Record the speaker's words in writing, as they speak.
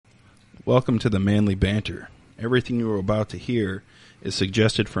Welcome to the Manly Banter. Everything you are about to hear is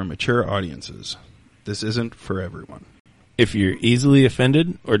suggested for mature audiences. This isn't for everyone. If you're easily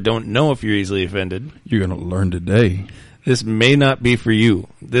offended or don't know if you're easily offended, You're going to learn today. this may not be for you.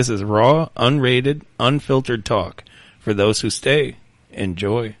 This is raw, unrated, unfiltered talk. For those who stay,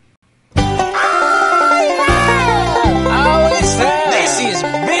 enjoy. This is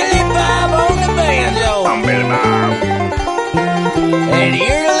Billy Bob on the banjo. I'm Billy Bob. And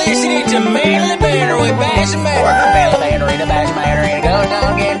you're listening to Manly Banter with Bash and Banter. Manly Banter in the Bash and Banter and it goes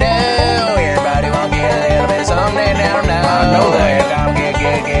down, get down. Everybody won't get a little bit of something down now. I know that.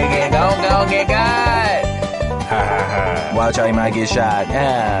 Go, get got. Watch out, you might get shot.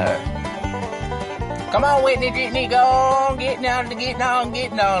 Come on, Whitney, go on, getting on,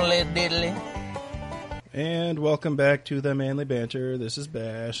 little diddly. And welcome back to the Manly Banter. This is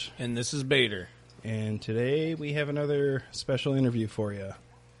Bash. And this is Bader. And today we have another special interview for you.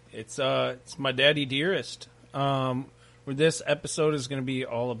 It's my daddy dearest. Where this episode is going to be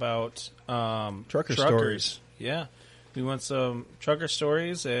all about Trucker stories. Yeah, we want some trucker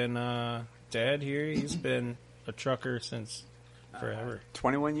stories, and Dad here, he's been a trucker since forever.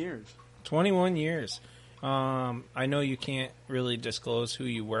 21 years. 21 years. I know you can't really disclose who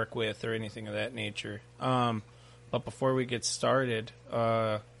you work with or anything of that nature. But before we get started,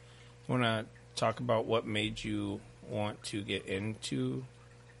 I want to talk about what made you want to get into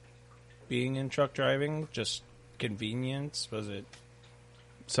being in truck driving. Just convenience? Was it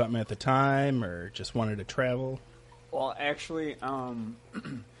Something at the time, or just wanted to travel? Well, actually,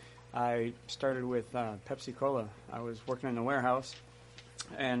 I started with Pepsi Cola. I was working in the warehouse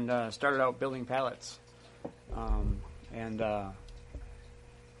and started out building pallets. And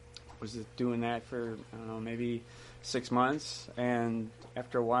was doing that for, I don't know, maybe 6 months. And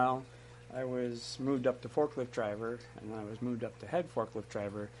after a while, I was moved up to forklift driver, and then I was moved up to head forklift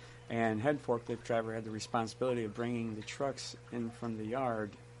driver. And head forklift driver had the responsibility of bringing the trucks in from the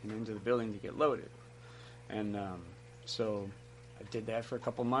yard and into the building to get loaded. And so I did that for a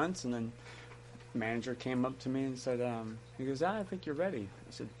couple months, and then the manager came up to me and said, he goes, I think you're ready.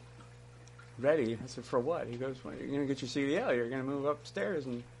 I said, ready? I said, for what? He goes, well, you're going to get your CDL. You're going to move upstairs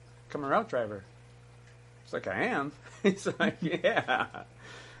and become a route driver. It's like, I am? He's like, yeah.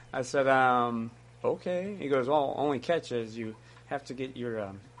 I said, okay. He goes, well, only catch is you have to get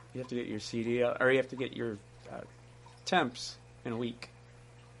your CDL, or you have to get your temps in a week.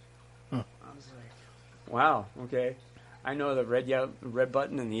 Huh. I was like, wow, okay. I know the red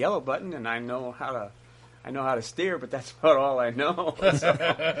button and the yellow button, and I know how to steer, but that's about all I know. So,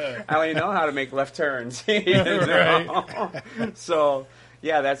 I only know how to make left turns. You know? Right. So,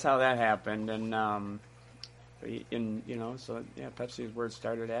 yeah, that's how that happened. And, so, yeah, Pepsi is where it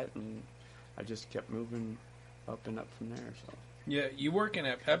started at, and I just kept moving up and up from there. So. Yeah, you working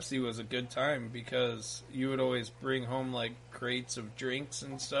at Pepsi was a good time because you would always bring home like crates of drinks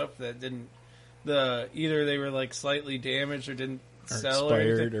and stuff that didn't either they were like slightly damaged or didn't sell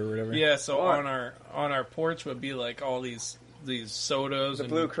expired or whatever. Yeah, so on our porch would be like all these sodas The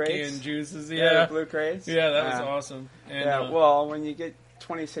and blue crates? canned juices. Yeah, the blue crates. Yeah, that was awesome. And, well, when you get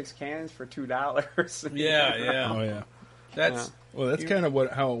 26 cans for $2. Yeah. Oh, yeah. That's Well, that's kind of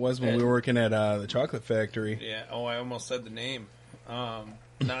how it was when we were working at the chocolate factory. yeah. Oh, I almost said the name.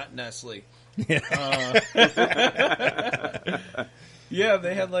 Not Nestle. Yeah. Yeah,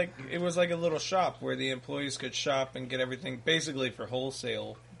 they had it was like a little shop where the employees could shop and get everything basically for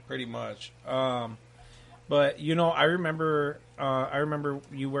wholesale, pretty much. But I remember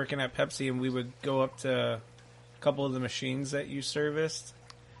you working at Pepsi, and we would go up to a couple of the machines that you serviced,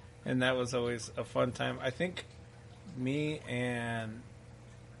 and that was always a fun time. I think me and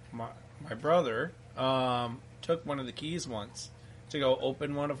my brother took one of the keys once to go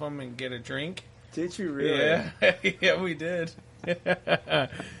open one of them and get a drink. Did you really? Yeah, yeah, we did.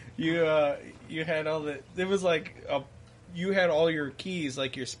 You had all the. It was like you had all your keys,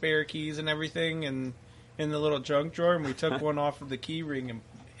 like your spare keys and everything, and in the little junk drawer. And we took one off of the key ring and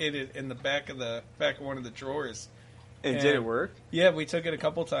hid it in the back of one of the drawers. And did it work? Yeah, we took it a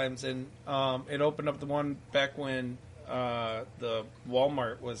couple times, and it opened up the one back when the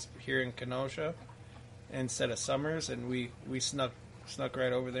Walmart was here in Kenosha instead of Summers, and we snuck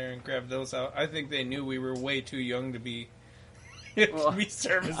right over there and grabbed those out. I think they knew we were way too young to be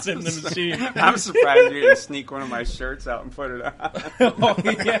servicing the machine. I'm surprised you didn't sneak one of my shirts out and put it on. Oh,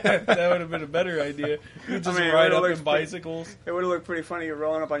 yeah, that would have been a better idea. You just ride up in bicycles. It would have looked pretty funny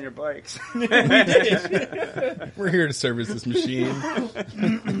rolling up on your bikes. We're here to service this machine.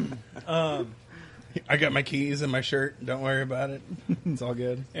 I got my keys and my shirt. Don't worry about it. It's all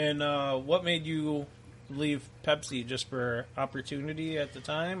good. And what made you leave Pepsi? Just for opportunity at the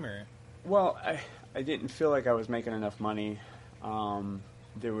time, or? Well, I didn't feel like I was making enough money.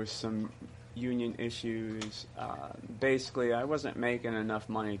 There was some union issues. Basically, I wasn't making enough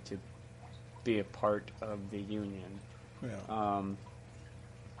money to be a part of the union. Yeah.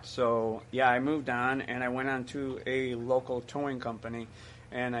 So, yeah, I moved on, and I went on to a local towing company,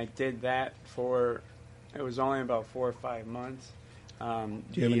 and I did that for, it was only about 4 or 5 months. Do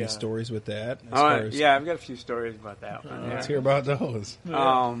you have any stories with that? Yeah, I've got a few stories about that one. Let's hear about those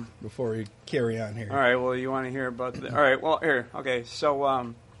before we carry on here. All right, well, you want to hear about the... All right, well, here. Okay,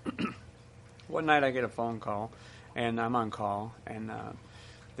 so one night I get a phone call, and I'm on call, and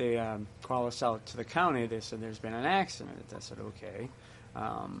they call us out to the county. They said there's been an accident. I said, okay.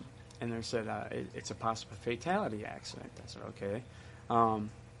 And they said it's a possible fatality accident. I said, okay.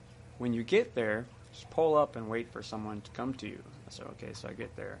 When you get there, just pull up and wait for someone to come to you. I said, okay. So I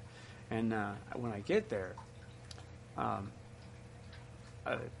get there, and when I get there, a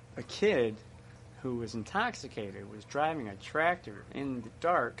kid who was intoxicated was driving a tractor in the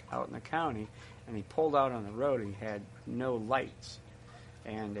dark out in the county, and he pulled out on the road. He had no lights,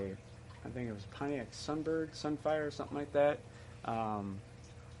 and I think it was Pontiac Sunfire or something like that.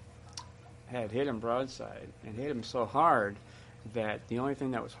 Had hit him broadside and hit him so hard that the only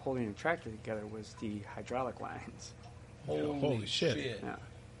thing that was holding the tractor together was the hydraulic lines. Holy shit.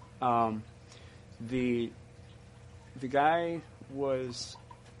 Yeah. The guy was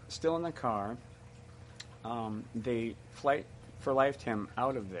still in the car. They flight for lifed him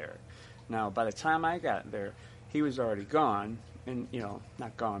out of there. Now, by the time I got there, he was already gone, and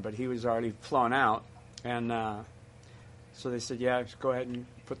not gone, but he was already flown out. And so they said, "Yeah, just go ahead and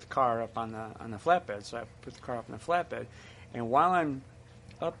put the car up on the flatbed." So I put the car up on the flatbed, and while I'm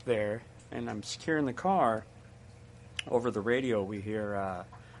up there and I'm securing the car, over the radio we hear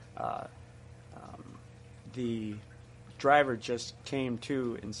the driver just came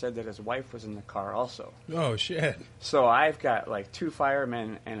to and said that his wife was in the car also. Oh, shit. So I've got like 2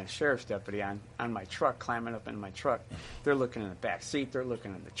 firemen and a sheriff's deputy on my truck, climbing up in my truck. They're looking in the back seat. They're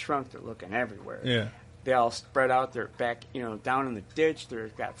looking in the trunk. They're looking everywhere. Yeah. They all spread out. They're back, down in the ditch.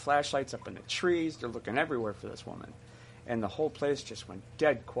 They've got flashlights up in the trees. They're looking everywhere for this woman. And the whole place just went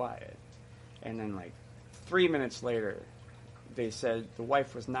dead quiet. And then like 3 minutes later, they said the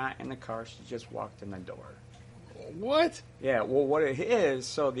wife was not in the car. She just walked in the door. What? Yeah, well, what it is,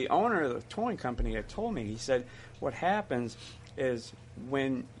 so the owner of the towing company had told me, he said, what happens is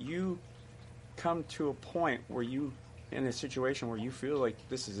when you come to a point where you, in a situation where you feel like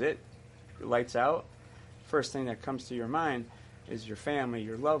this is it, lights out, first thing that comes to your mind is your family,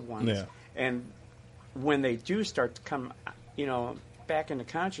 your loved ones. Yeah. And when they do start to come, back into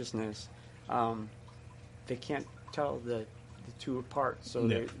consciousness, they can't tell the two apart, so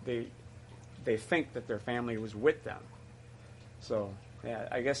Yeah. they think that their family was with them. So, yeah,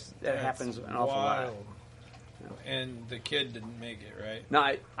 I guess that happens an awful lot. And the kid didn't make it, right?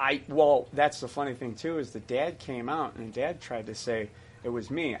 No, well, that's the funny thing too, is the dad came out and the dad tried to say it was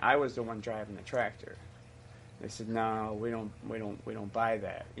me. I was the one driving the tractor. They said, "No, we don't buy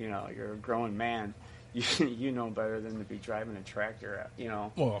that. You're a grown man. You know better than to be driving a tractor,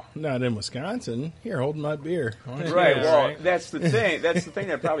 Well, not in Wisconsin. Here, holding my beer. Right. Yeah, well, right. that's the thing. That's the thing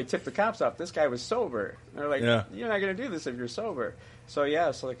that probably tipped the cops off. This guy was sober. They're like, Yeah. "You're not going to do this if you're sober."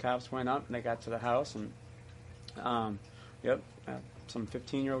 So so the cops went up and they got to the house and, some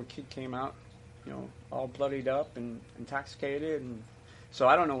 15-year-old kid came out, all bloodied up and intoxicated, and so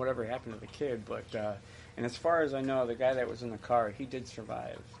I don't know whatever happened to the kid, but and as far as I know, the guy that was in the car, he did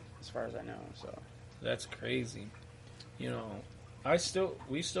survive, as far as I know. So. That's crazy.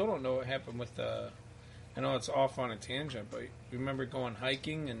 We still don't know what happened with I know it's off on a tangent, but remember going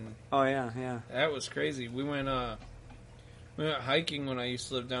hiking and Oh yeah. that was crazy. We went hiking when I used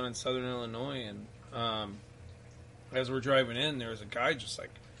to live down in Southern Illinois, and as we're driving in, there was a guy just like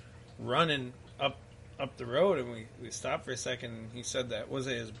running up the road, and we stopped for a second. And he said that was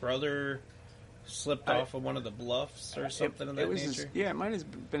it his brother slipped off of one of the bluffs or something of that nature. It might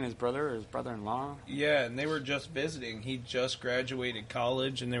have been his brother or his brother-in-law. Yeah, and they were just visiting. He just graduated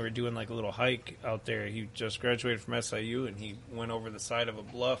college, and they were doing like a little hike out there. He just graduated from SIU, and he went over the side of a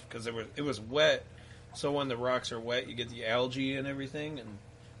bluff because it was wet. So when the rocks are wet, you get the algae and everything. And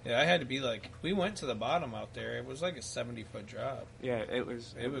yeah, I had to be like, we went to the bottom out there. It was like a 70-foot drop. Yeah, it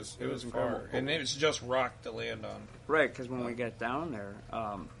was far, and it was just rock to land on. Right, because when we got down there,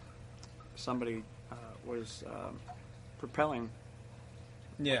 somebody was propelling.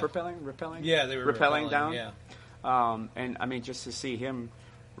 Yeah. Repelling? Yeah, they were rappelling down. Yeah. And I mean, just to see him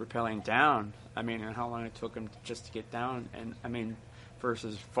rappelling down, I mean, and how long it took him just to get down, and I mean,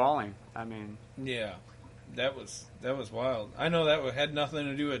 versus falling, I mean. Yeah, that was wild. I know that had nothing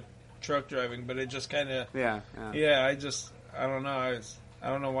to do with truck driving, but it just kind of Yeah. I don't know. I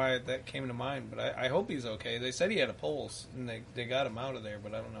don't know why that came to mind, but I hope he's okay. They said he had a pulse, and they got him out of there,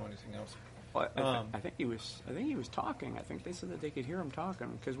 but I don't know anything else. Well, I think he was talking. I think they said that they could hear him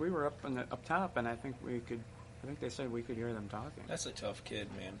talking because we were up top, and I think they said we could hear them talking. That's a tough kid,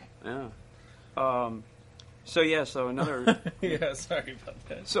 man. Yeah. So another. Yeah, sorry about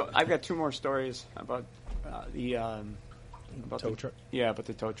that. So I've got two more stories about the Tow truck. Yeah, about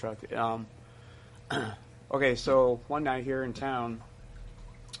the tow truck. Okay, so one night here in town,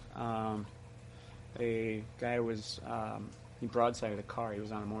 a guy was he broadsided a car. He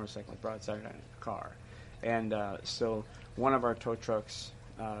was on a motorcycle, broadsided a car, and so one of our tow trucks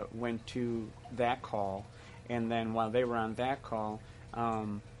went to that call, and then while they were on that call,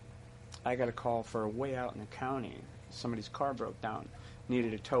 I got a call for way out in the county. Somebody's car broke down,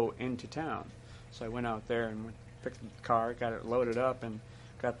 needed a tow into town, so I went out there and picked up the car, got it loaded up, and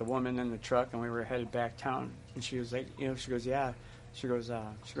got the woman in the truck, and we were headed back town. And she was like, she goes, yeah. She goes,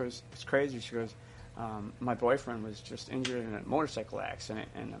 it's crazy. She goes, my boyfriend was just injured in a motorcycle accident,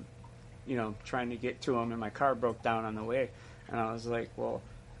 and trying to get to him, and my car broke down on the way. And I was like, well,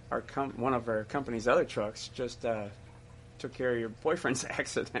 one of our company's other trucks just took care of your boyfriend's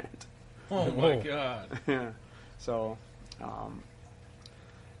accident. Oh my God. Yeah. So,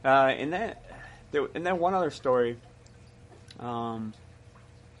 and then one other story. One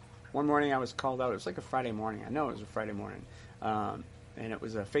morning I was called out. It was like a Friday morning. I know it was a Friday morning. And it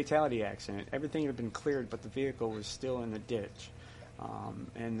was a fatality accident. Everything had been cleared, but the vehicle was still in the ditch.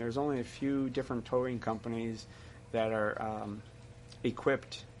 And there's only a few different towing companies that are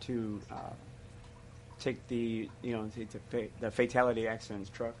equipped to take the fatality accidents,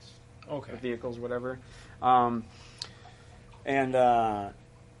 trucks, okay, vehicles, whatever.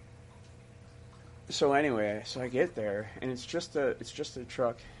 So anyway, so I get there, and it's just a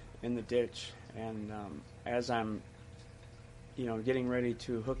truck in the ditch, and as I'm getting ready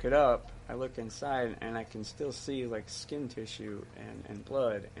to hook it up, I look inside, and I can still see like skin tissue and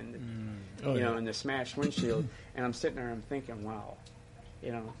blood and and the smashed windshield, and I'm sitting there and I'm thinking, wow,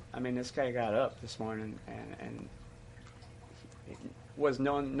 this guy got up this morning and was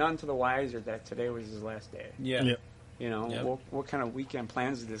none to the wiser that today was his last day. Yeah. Yep. Yep. What kind of weekend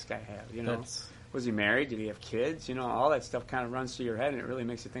plans did this guy have? Was he married? Did he have kids? All that stuff kind of runs through your head, and it really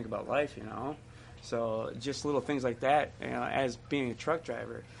makes you think about life, So just little things like that, as being a truck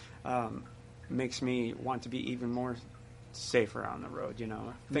driver, makes me want to be even more safer on the road,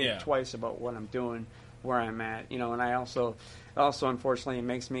 Think twice about what I'm doing, where I'm at, and I also unfortunately it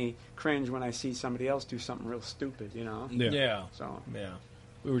makes me cringe when I see somebody else do something real stupid, Yeah. So yeah.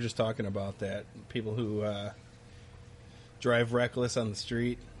 We were just talking about that. People who drive reckless on the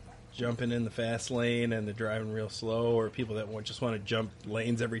street, jumping in the fast lane and they're driving real slow, or people that just want to jump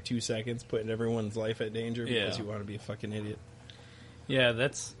lanes every 2 seconds, putting everyone's life at danger because you want to be a fucking idiot. Yeah,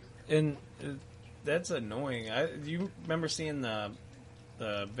 that's annoying. Do you remember seeing the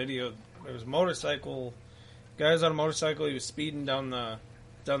video? There was a motorcycle. Guy was on a motorcycle. He was speeding down the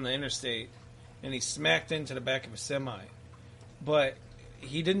interstate, and he smacked into the back of a semi. But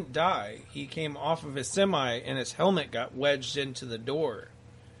he didn't die. He came off of his semi, and his helmet got wedged into the door.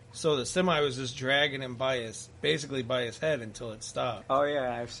 So the semi was just dragging him basically by his head until it stopped. Oh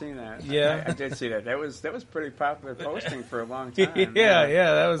yeah, I've seen that. Yeah, I did see that. That was pretty popular posting for a long time. yeah,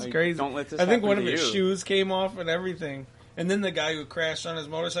 that was crazy. Don't let this I think happen one of to his you. shoes came off and everything. And then the guy who crashed on his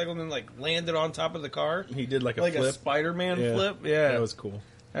motorcycle and then landed on top of the car. He did like a like flip. a Spider-Man flip. Yeah, that was cool.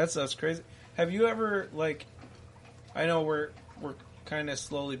 That's crazy. Have you ever I know we're kind of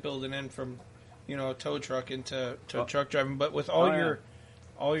slowly building in from a tow truck into truck driving, but with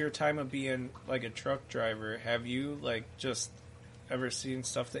all your time of being like a truck driver, have you just ever seen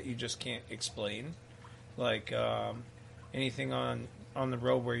stuff that you just can't explain? Like anything on the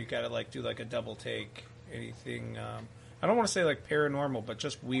road where you got to do a double take? Anything? I don't want to say paranormal, but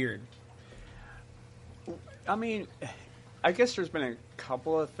just weird. I mean, I guess there's been a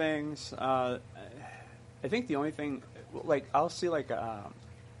couple of things. I think the only thing, I'll see in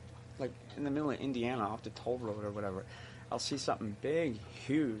the middle of Indiana off the toll road or whatever, I'll see something big,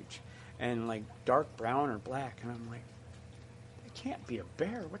 huge, and dark brown or black, and I'm like, it can't be a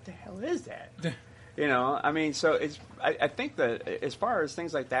bear. What the hell is that? So it's. I think that as far as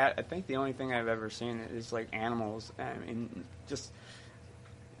things like that, I think the only thing I've ever seen is animals. I mean, just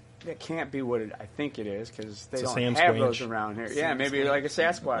that can't be what I think it is because they don't have those around here. Yeah, maybe like a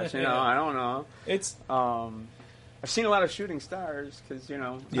Sasquatch. I don't know. It's. I've seen a lot of shooting stars because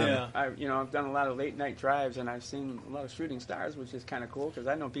I've done a lot of late night drives and I've seen a lot of shooting stars, which is kind of cool because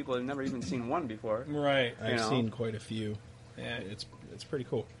I know people have never even seen one before. Right. I've seen quite a few. Yeah, it's pretty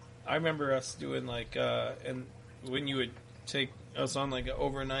cool. I remember us doing like, and when you would take us on like an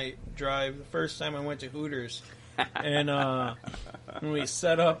overnight drive. The first time I went to Hooters, and when we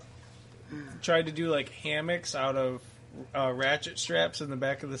set up, tried to do like hammocks out of ratchet straps in the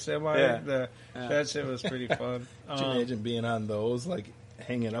back of the semi. Yeah. That shit was pretty fun. Could you imagine being on those, like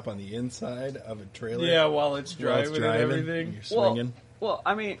hanging up on the inside of a trailer? Yeah, while it's driving, and everything. You're swinging. Well,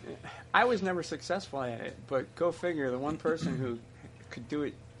 I mean, I was never successful at it, but go figure. The one person who could do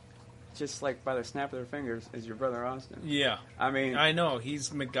it just like by the snap of their fingers is your brother Austin. Yeah, I mean, I know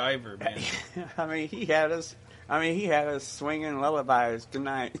he's MacGyver, man. I mean, he had us swinging lullabies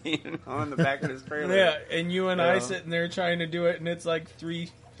tonight, in the back of his trailer. Yeah, and you and I sitting there trying to do it, and it's like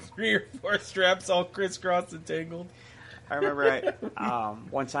three or four straps all crisscrossed and tangled. I remember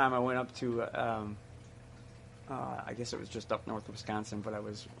one time I went up to, I guess it was just up north of Wisconsin, but I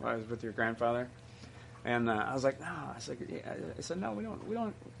was with your grandfather, and I was like, no, I said, no, we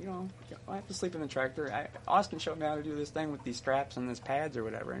don't, I have to sleep in the tractor. Austin showed me how to do this thing with these straps and these pads or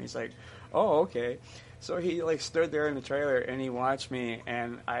whatever, and he's like, oh, okay. So he like stood there in the trailer and he watched me,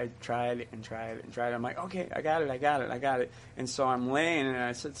 and I tried and tried and tried. I'm like, okay, I got it. And so I'm laying and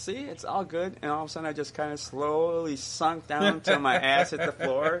I said, see, it's all good. And all of a sudden I just kind of slowly sunk down till my ass hit the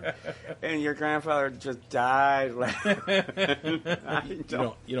floor, and your grandfather just died.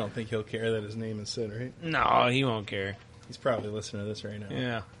 You don't think he'll care that his name is Sid, right? No, he won't care. He's probably listening to this right now.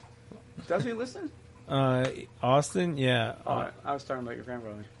 Yeah. Does he listen? Austin, yeah. I was talking about your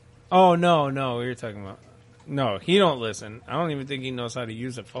grandfather. Oh, no, we were talking about... No, he don't listen. I don't even think he knows how to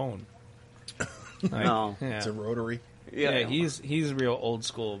use a phone. No. Yeah. It's a rotary. Yeah, he's a real old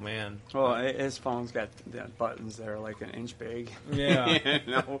school man. Well, his phone's got buttons that are like an inch big. Yeah.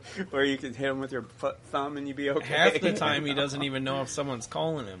 Where you can hit him with your thumb and you'd be okay. Half the time he doesn't even know if someone's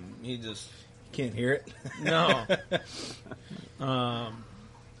calling him. He just... Can't hear it? No.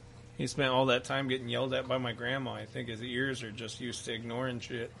 He spent all that time getting yelled at by my grandma. I think his ears are just used to ignoring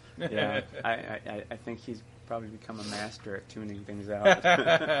shit. Yeah, I think he's probably become a master at tuning things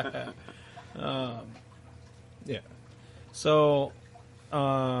out. Yeah. So,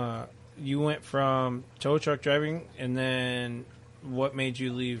 you went from tow truck driving, and then what made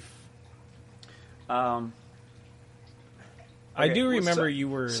you leave? Okay, I do remember you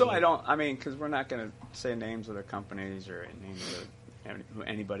were... So because we're not going to say names of the companies or names of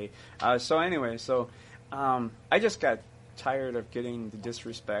anybody. So anyway, I just got tired of getting the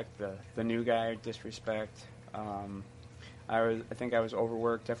disrespect, the new guy disrespect. I think I was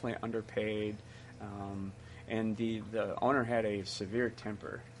overworked, definitely underpaid, and the owner had a severe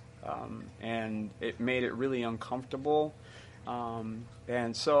temper, and it made it really uncomfortable.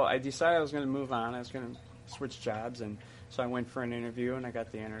 And so I decided I was going to move on. I was going to switch jobs, and so I went for an interview, and I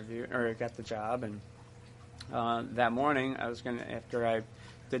got the job. And that morning, I was going to, after I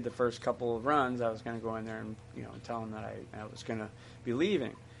did the first couple of runs, I was going to go in there and tell them that I was going to be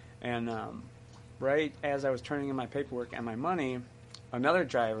leaving. And right as I was turning in my paperwork and my money, another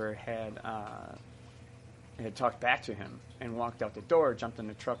driver had talked back to him and walked out the door, jumped in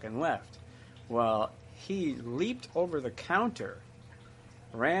the truck, and left. Well, he leaped over the counter,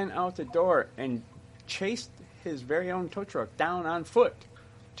 ran out the door, and chased his very own tow truck down on foot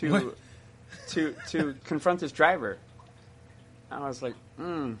to confront this driver. I was like,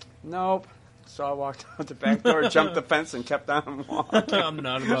 nope. So I walked out the back door, jumped the fence, and kept on walking. I'm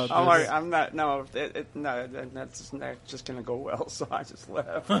not about this. I'm like, I'm not. No, that's not just gonna go well. So I just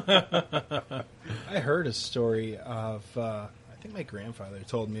left. I heard a story of, I think my grandfather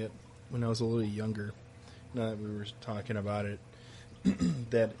told me it when I was a little younger. Now that we were talking about it,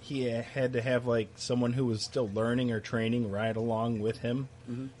 that he had to have like someone who was still learning or training ride along with him,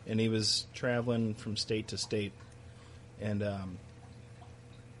 and he was traveling from state to state, and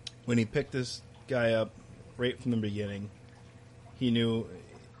when he picked this guy up right from the beginning, he knew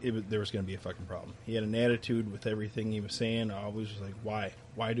there was going to be a fucking problem. He had an attitude with everything he was saying. Always was like,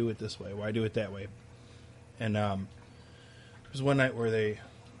 why do it this way? Why do it that way? And there was one night where they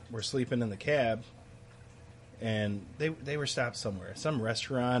were sleeping in the cab, and they were stopped somewhere, some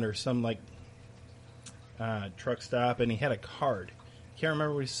restaurant or some like truck stop, and he had a card. Can't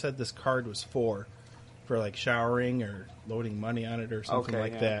remember what he said this card was for like showering or loading money on it or something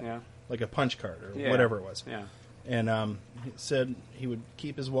that. Yeah. Like a punch card or whatever it was. Yeah. And he said he would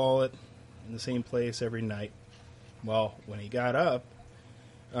keep his wallet in the same place every night. Well, when he got up,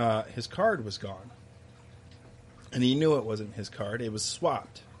 his card was gone. And he knew it wasn't his card. It was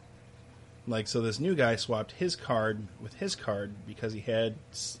swapped. Like, so this new guy swapped his card with his card because he had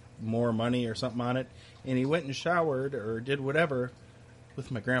more money or something on it. And he went and showered or did whatever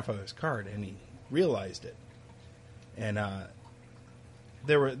with my grandfather's card. And he realized it. And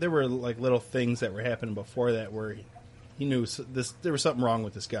there were like little things that were happening before that where he knew there was something wrong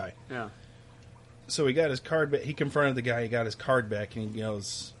with this guy. Yeah. So he got his card back. He confronted the guy. He got his card back, and he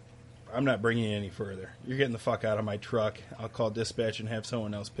goes, "I'm not bringing you any further. You're getting the fuck out of my truck. I'll call dispatch and have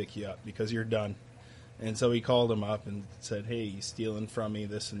someone else pick you up because you're done." And so he called him up and said, "Hey, you stealing from me,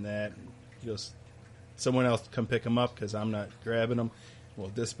 this and that." And he goes, "Someone else come pick him up because I'm not grabbing him."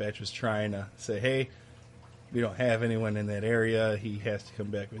 Well, dispatch was trying to say, "Hey, we don't have anyone in that area. He has to come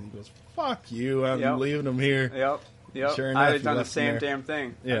back with." He goes, "Fuck you! I'm leaving him here." Yep. Sure enough, I'd have he done the left him same there. damn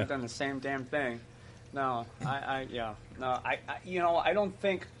thing. Yeah. I'd have done the same damn thing. No, I you know, I don't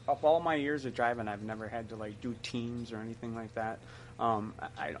think of all my years of driving, I've never had to like do teams or anything like that.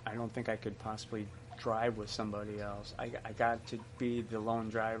 I don't think I could possibly drive with somebody else. I got to be the lone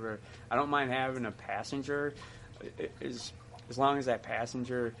driver. I don't mind having a passenger, as long as that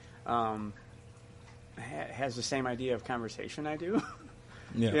passenger has the same idea of conversation I do.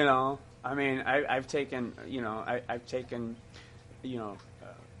 Yeah. You know, I mean, I've taken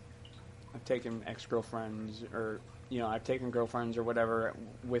ex-girlfriends or, I've taken girlfriends or whatever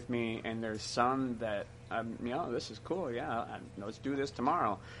with me, and there's some that, this is cool, let's do this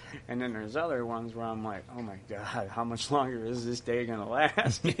tomorrow. And then there's other ones where I'm like, oh my God, how much longer is this day going to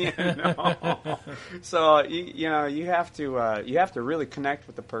last? So, you have to really connect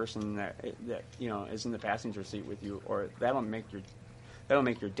with the person that is in the passenger seat with you, or that'll make your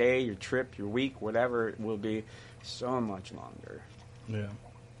day, your trip, your week, whatever it will be, so much longer. Yeah.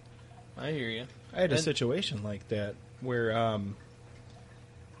 I hear you. I had a situation like that where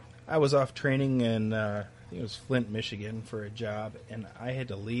I was off training in I think it was Flint, Michigan for a job, and I had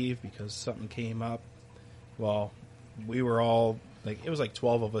to leave because something came up. Well, we were all it was like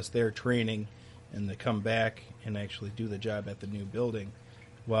 12 of us there training, and to come back and actually do the job at the new building.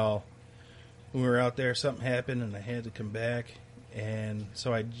 Well, when we were out there, something happened, and I had to come back, and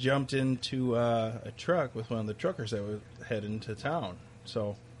so I jumped into a truck with one of the truckers that was heading to town.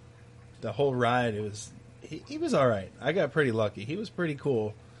 So the whole ride, it was he was all right. I got pretty lucky. He was pretty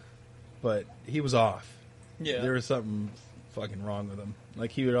cool, but he was off. Yeah. There was something fucking wrong with him.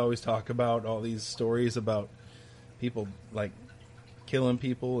 Like, he would always talk about all these stories about people, like, killing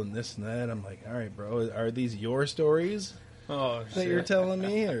people and this and that. I'm like, all right, bro, are these your stories that you're telling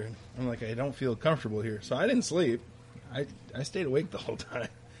me? Or I'm like, I don't feel comfortable here. So I didn't sleep. I stayed awake the whole time.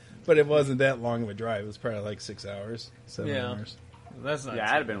 But it wasn't that long of a drive. It was probably like 6 hours, 7 hours. That's not I'd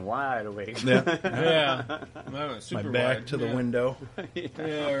have been wide awake. Yeah. Yeah. My back to the window.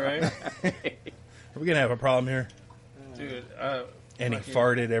 Yeah, right. Are we going to have a problem here? Dude, And he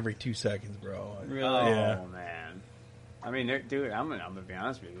farted every 2 seconds, bro. Really? Oh, Yeah. man. I mean, dude, I'm gonna be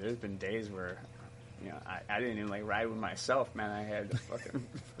honest with you. There's been days where, I didn't even ride with myself, man. I had to fucking,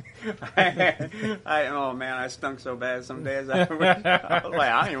 I stunk so bad some days. I was like,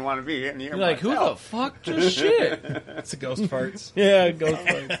 I don't even want to be in here. You're like, who the fuck just shit? It's a ghost farts. Yeah, ghost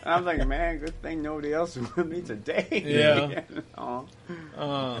farts. I'm like, man, good thing nobody else is with me today. Yeah.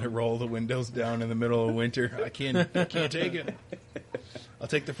 I roll the windows down in the middle of winter. I can't take it. I'll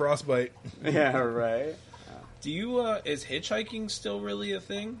take the frostbite. Yeah, right. Do you, is hitchhiking still really a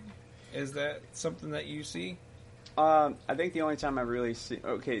thing? Is that something that you see? I think the only time I really see...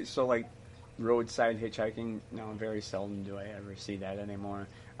 Okay, so, roadside hitchhiking, no, very seldom do I ever see that anymore.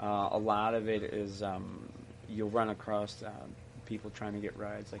 A lot of it is you'll run across people trying to get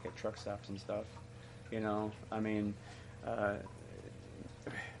rides, like at truck stops and stuff. I mean, it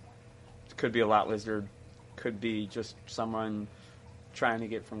could be a lot lizard, could be just someone trying to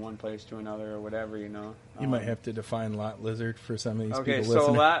get from one place to another or whatever, You might have to define lot lizard for some of these people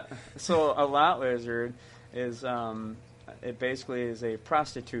so listening. a lot lizard is it basically is a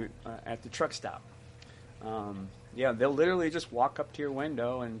prostitute at the truck stop. They'll literally just walk up to your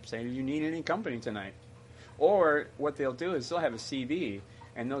window and say, "Do you need any company tonight?" Or what they'll do is they'll have a CB,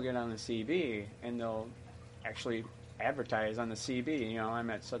 and they'll get on the CB and they'll actually advertise on the CB. I'm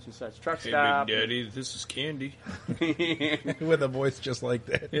at such and such truck stop. Hey, Big Daddy, this is Candy. With a voice just like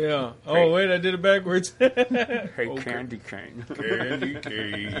that. Yeah. Oh, wait, I did it backwards. Hey, Candy Cane. Candy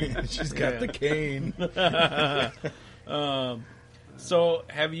cane. She's got the cane. So,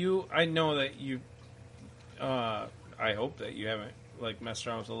 have you? I know that you. I hope that you haven't messed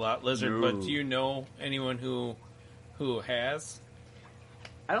around with a lot lizard. No. But do you know anyone who has?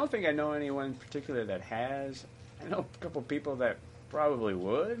 I don't think I know anyone in particular that has. I know a couple people that probably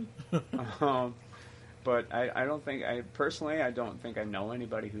would. But I don't think, I don't think I know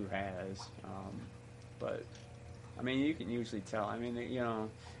anybody who has. But, I mean, you can usually tell. I mean,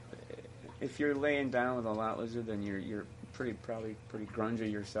 if you're laying down with a lot lizard, then you're probably pretty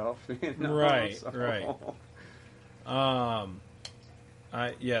grungy yourself. Right, so. right.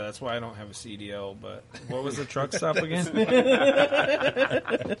 Yeah, that's why I don't have a CDL. But what was the truck stop again?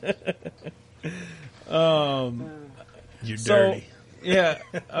 You're So- dirty. Yeah.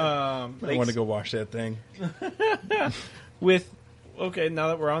 I want to go wash that thing. Okay, now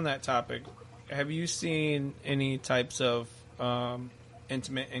that we're on that topic, have you seen any types of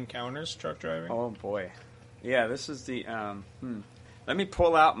intimate encounters truck driving? Oh boy, yeah. This is the. Let me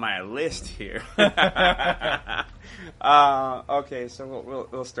pull out my list here. Okay, so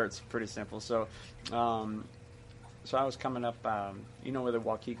we'll start pretty simple. So I was coming up. You know where the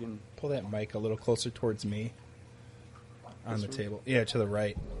Waukegan. Pull that mic a little closer towards me on This the one? table. Yeah, to the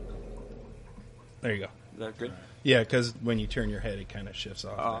right. There you go. Is that good? Yeah, because when you turn your head, it kind of shifts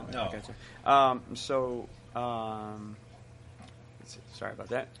off. Oh, that way. I gotcha. Let's see, sorry about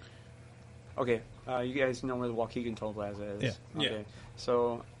that. Okay, you guys know where the Waukegan Toll Plaza is? Yeah. Okay. Yeah.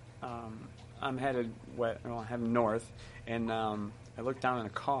 So, I'm headed heading north, and I look down in a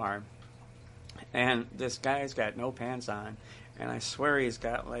car, and this guy's got no pants on, and I swear he's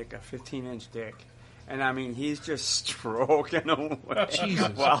got like a 15-inch dick. And I mean, he's just stroking away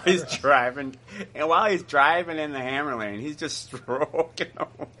Jesus while he's driving. And while he's driving in the hammer lane, he's just stroking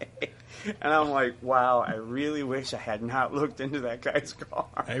away. And I'm like, wow, I really wish I had not looked into that guy's car.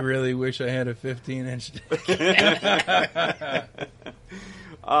 I really wish I had a 15-inch dick.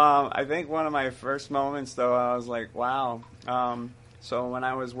 I think one of my first moments, though, I was like, wow. So when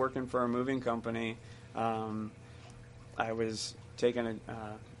I was working for a moving company, I was taking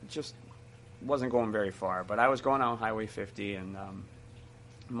just wasn't going very far, but I was going on Highway 50, and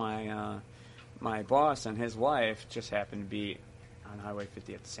my boss and his wife just happened to be on Highway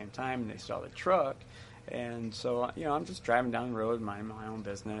 50 at the same time, and they saw the truck. And so, I'm just driving down the road, minding my own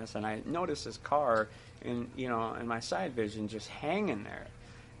business, and I noticed this car in my side vision just hanging there.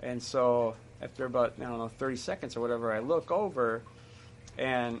 And so after about, 30 seconds or whatever, I look over,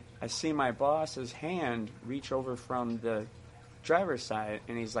 and I see my boss's hand reach over from the driver's side,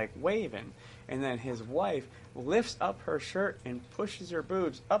 and he's like waving. And then his wife lifts up her shirt and pushes her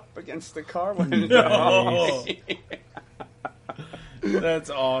boobs up against the car window. No. That's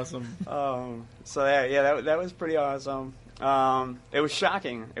awesome. So that was pretty awesome. It was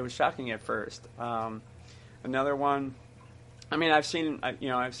shocking. It was shocking at first. Another one. I mean, I've seen a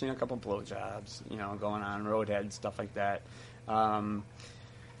couple blowjobs, going on roadhead stuff like that.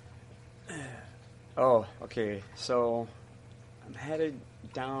 Okay. So I'm headed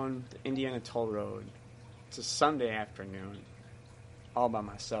down the Indiana Toll Road. It's a Sunday afternoon, all by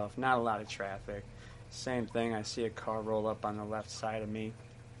myself. Not a lot of traffic. Same thing. I see a car roll up on the left side of me,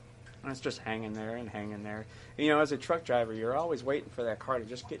 and it's just hanging there and hanging there. As a truck driver, you're always waiting for that car to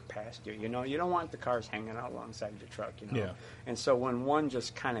just get past you. You don't want the cars hanging out alongside your truck. Yeah. And so when one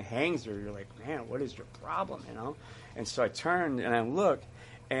just kind of hangs there, you're like, man, what is your problem? And so I turn and I look,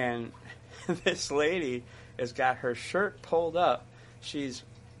 and this lady has got her shirt pulled up. She's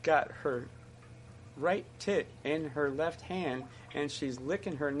got her right tit in her left hand, and she's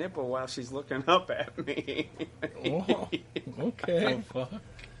licking her nipple while she's looking up at me. Oh, okay.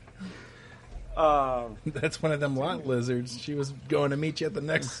 That's one of them lot lizards. She was going to meet you at the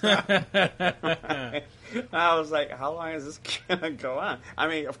next stop. I was like, how long is this going to go on? I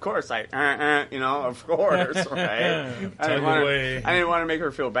mean, of course, of course, right? I didn't want to make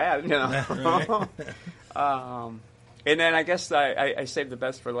her feel bad, And then I guess I saved the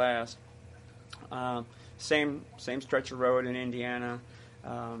best for last. Same stretch of road in Indiana.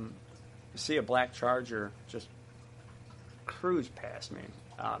 See a black Charger just cruise past me.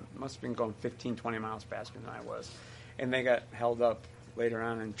 Must have been going 15, 20 miles faster than I was. And they got held up later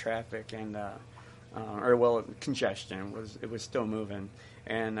on in traffic, and congestion. It was still moving.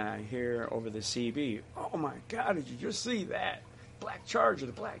 And I hear over the CB, oh my God, did you just see that? The Black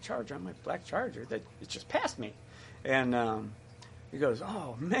Charger. I'm like, Black Charger? It just passed me. And he goes,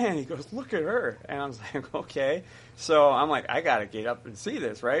 oh, man. He goes, look at her. And I was like, okay. So I'm like, I got to get up and see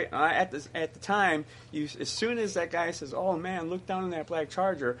this, right? And at the time, as soon as that guy says, oh, man, look down in that Black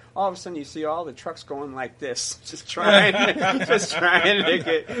Charger, all of a sudden you see all the trucks going like this, just trying to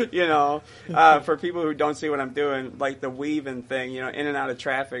get, for people who don't see what I'm doing, like the weaving thing, in and out of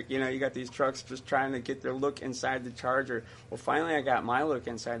traffic. You got these trucks just trying to get their look inside the Charger. Well, finally I got my look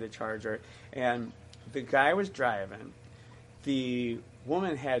inside the Charger, and the guy was driving. The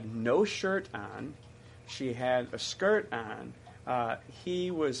woman had no shirt on. She had a skirt on. He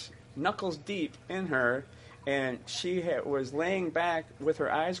was knuckles deep in her, and she was laying back with her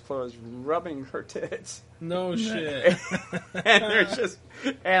eyes closed, rubbing her tits. No shit. And they're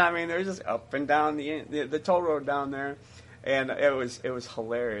just up and down the toll road down there, and it was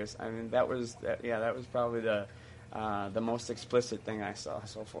hilarious. I mean, that was probably the most explicit thing I saw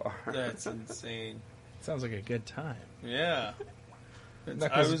so far. That's insane. Sounds like a good time. Yeah.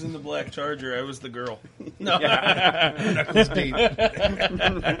 I was in the black Charger. I was the girl. No. Knuckles deep.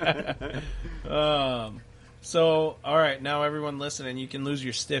 So, all right, now everyone listening, you can lose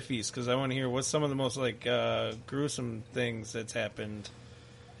your stiffies because I want to hear what's some of the most gruesome things that's happened.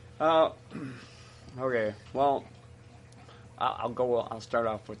 Okay. Well, I'll start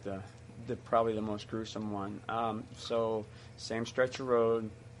off with the probably the most gruesome one. So same stretch of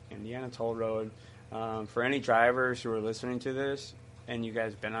road, Indiana Toll Road. For any drivers who are listening to this, and you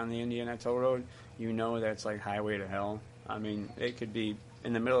guys been on the Indiana Toll Road, you know that's like highway to hell. I mean, it could be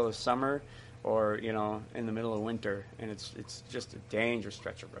in the middle of summer, or in the middle of winter, and it's just a dangerous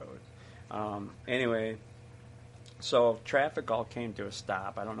stretch of road. Anyway, so traffic all came to a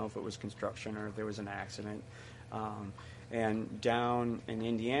stop. I don't know if it was construction or if there was an accident. And down in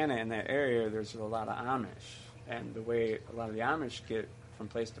Indiana, in that area, there's a lot of Amish, and the way a lot of the Amish get from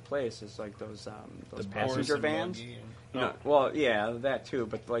place to place is like those passenger vans. Well, yeah, that too,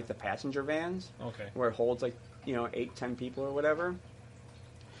 but like the passenger vans, okay, where it holds like 8-10 people or whatever.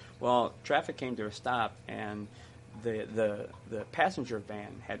 Well, traffic came to a stop, and the passenger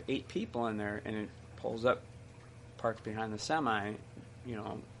van had 8 people in there, and it pulls up, parks behind the semi,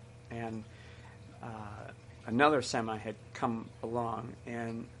 and another semi had come along,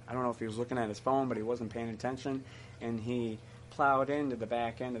 and I don't know if he was looking at his phone, but he wasn't paying attention, and he plowed into the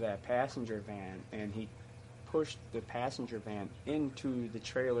back end of that passenger van, and he pushed the passenger van into the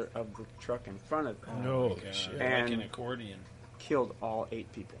trailer of the truck in front of them. No shit. And like an accordion. Killed all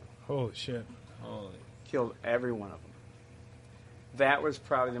 8 people. Holy shit. Killed every one of them. That was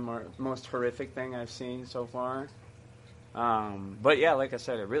probably the most horrific thing I've seen so far. But yeah, like I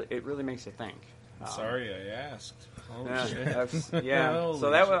said, it really makes you think. Sorry I asked. Oh yeah, shit. Yeah. Holy So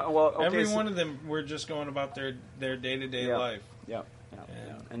that shit. was every one of them were just going about their day-to-day life. Yep.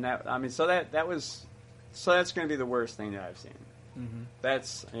 And that, I mean, so that's going to be the worst thing that I've seen. Mm-hmm.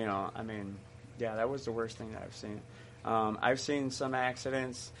 That's, that was the worst thing that I've seen. I've seen some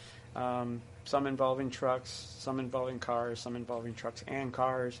accidents, some involving trucks, some involving cars, some involving trucks and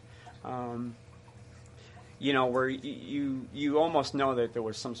cars. Where you almost know that there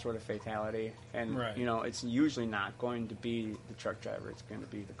was some sort of fatality, and right. It's usually not going to be the truck driver; it's going to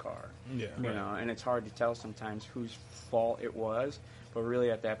be the car. Yeah, and it's hard to tell sometimes whose fault it was. But really,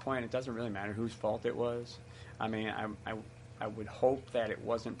 at that point, it doesn't really matter whose fault it was. I mean, I would hope that it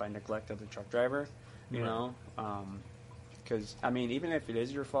wasn't by neglect of the truck driver, because even if it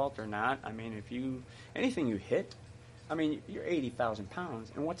is your fault or not, I mean, anything you hit, I mean, you're 80,000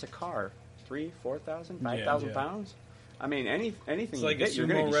 pounds, and what's a car? 3,000, 4,000, 5,000 pounds? I mean, anything it's you like hit, you're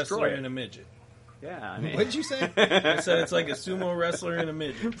going a sumo to destroy wrestler it. and a midget. Yeah, I mean, what'd you say? I said it's like a sumo wrestler and a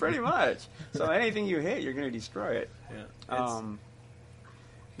midget. Pretty much. So anything you hit, you're going to destroy it.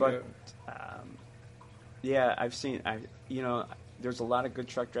 Yeah. I've seen. There's a lot of good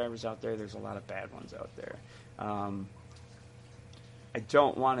truck drivers out there. There's a lot of bad ones out there. I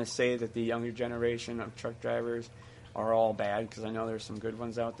don't want to say that the younger generation of truck drivers are all bad, because I know there's some good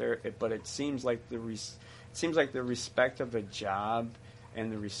ones out there. But it seems like the respect of the job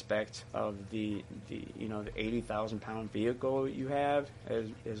and the respect of the 80,000 pound vehicle you have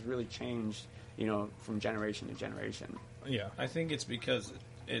has really changed, from generation to generation. Yeah, I think it's because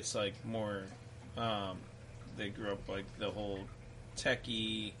it's like more. They grew up like the whole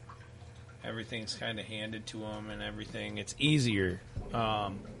techie. Everything's kind of handed to them and everything. It's easier.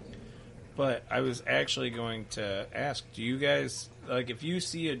 But I was actually going to ask, do you guys, like, if you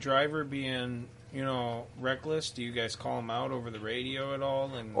see a driver being, reckless, do you guys call them out over the radio at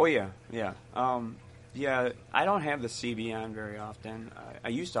all? And Oh, yeah. I don't have the CB on very often. I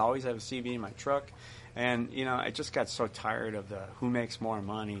used to always have a CB in my truck, and, I just got so tired of the who makes more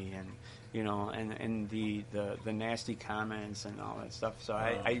money and, and the nasty comments and all that stuff. So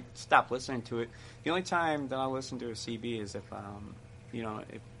I stopped listening to it. The only time that I'll listen to a CB is if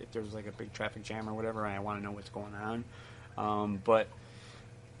there's like a big traffic jam or whatever, and I want to know what's going on. But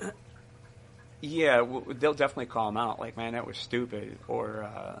yeah, they'll definitely call them out. Like, man, that was stupid, or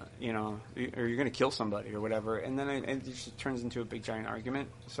or you're going to kill somebody or whatever. And then it just turns into a big giant argument.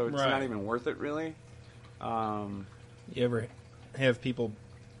 So it's not even worth it, really. You ever have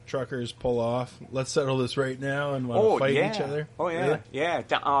truckers pull off? Let's settle this right now and want to fight each other. Oh yeah, really? yeah.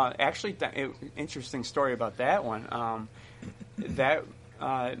 Actually, interesting story about that one. That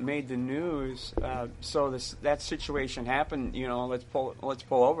made the news. So that situation happened. Let's pull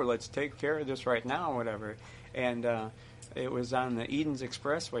over. Let's take care of this right now, whatever. And it was on the Edens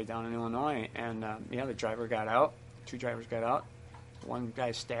Expressway down in Illinois. And the driver got out. 2 drivers got out. One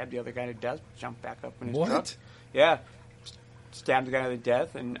guy stabbed the other guy to death. Jumped back up in his truck. Yeah. Stabbed the guy to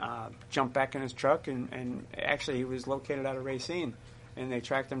death and jumped back in his truck, and actually he was located out of Racine, and they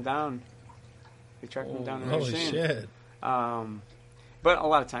tracked him down. They tracked him down in Holy Racine. shit. But a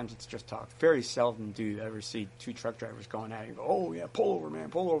lot of times it's just talk. Very seldom do you ever see two truck drivers going at it and go, "Oh yeah, pull over, man,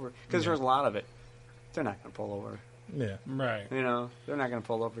 pull over," because there's a lot of it. They're not going to pull over. Yeah. Right. You know, they're not going to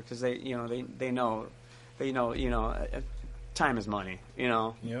pull over because they know, time is money. You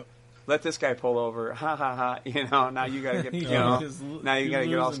know. Yep. Let this guy pull over. Ha ha ha. You know, now you got to get now you got to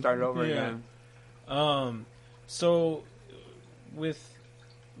get all started over again. So with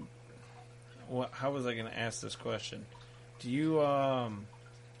how was I going to ask this question? Do you oh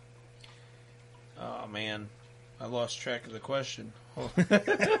man, I lost track of the question.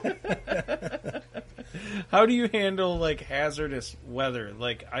 How do you handle like hazardous weather,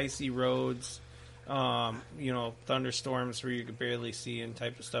 like icy roads? Thunderstorms where you could barely see and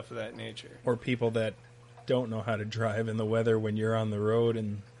type of stuff of that nature. Or people that don't know how to drive in the weather when you're on the road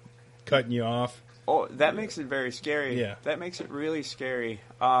and cutting you off. Oh, that makes it very scary. Yeah. That makes it really scary.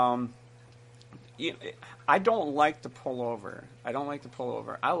 I don't like to pull over. I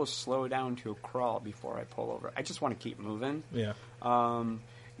will slow down to a crawl before I pull over. I just want to keep moving. Yeah.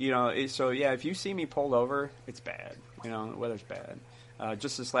 If you see me pulled over, it's bad. The weather's bad.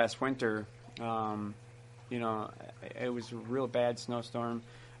 Just this last winter, it was a real bad snowstorm.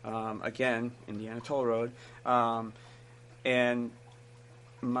 Again, Indiana Toll Road, and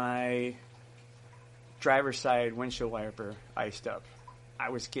my driver's side windshield wiper iced up. I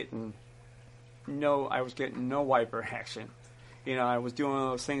was getting no wiper action. I was doing one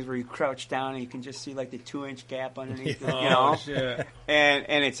of those things where you crouch down and you can just see like the 2-inch gap underneath. Shit. And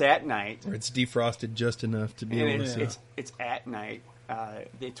it's at night. Or it's defrosted just enough to be able to see. It's at night.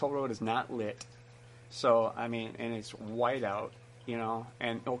 The toll road is not lit, so and it's white out.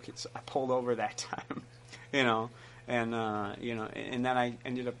 And so I pulled over that time. And then I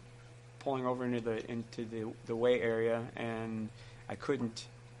ended up pulling over into the way area, and I couldn't.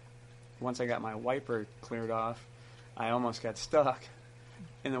 Once I got my wiper cleared off, I almost got stuck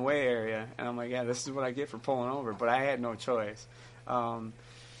in the way area, and I'm like, yeah, this is what I get for pulling over. But I had no choice.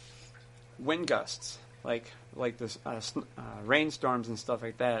 Wind gusts, like this rainstorms and stuff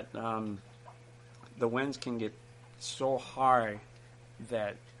like that. The winds can get so high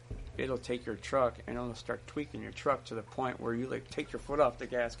that it'll take your truck and it'll start tweaking your truck to the point where you like take your foot off the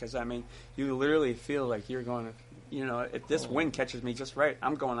gas because you literally feel like you're going to, if this wind catches me just right,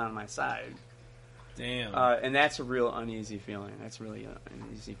 I'm going on my side. Damn. And that's a real uneasy feeling. That's really an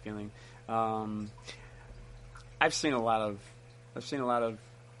uneasy feeling. I've seen a lot of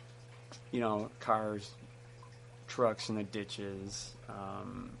cars, trucks in the ditches.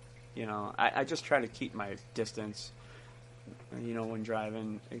 I just try to keep my distance. When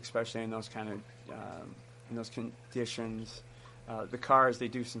driving, especially in those kind of in those conditions. The cars, they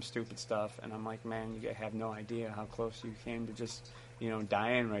do some stupid stuff, and I'm like, man, you have no idea how close you came to just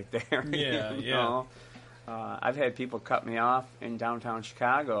dying right there. Yeah. I've had people cut me off in downtown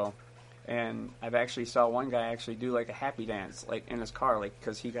Chicago, and I've actually saw one guy actually do like a happy dance, like in his car, like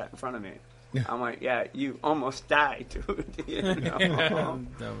because he got in front of me. I'm like, yeah, you almost died, dude.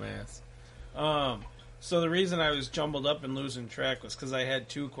 Dumbass. So the reason I was jumbled up and losing track was because I had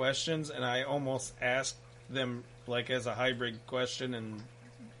two questions, and I almost asked them like as a hybrid question, and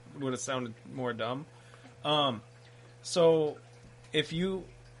would have sounded more dumb. So if you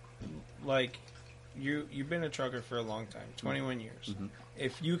you've been a trucker for a long time, 21 years. Mm-hmm.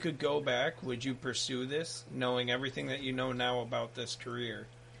 If you could go back, would you pursue this, knowing everything that you know now about this career?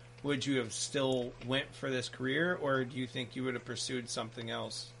 Would you have still went for this career, or do you think you would have pursued something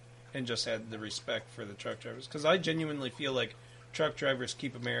else and just had the respect for the truck drivers? Because I genuinely feel like truck drivers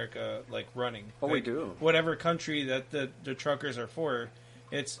keep America running. Oh, we do. Whatever country that the truckers are for,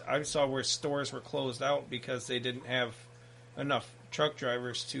 I saw where stores were closed out because they didn't have enough truck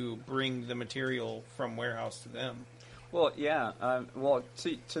drivers to bring the material from warehouse to them. Well, yeah.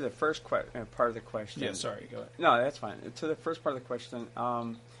 To the first part of the question. Yeah, sorry. Go ahead. No, that's fine. To the first part of the question,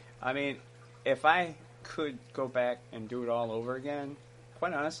 if I could go back and do it all over again,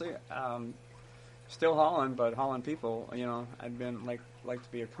 quite honestly, still hauling, but hauling people. I'd been like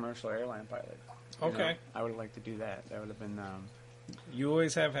to be a commercial airline pilot. Okay. I would have liked to do that. That would have been. You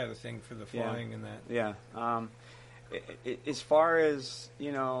always have had a thing for the flying and that. Yeah. As far as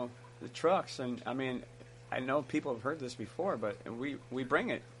the trucks, and I know people have heard this before, but we bring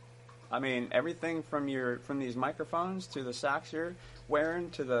it. Everything from these microphones to the socks you're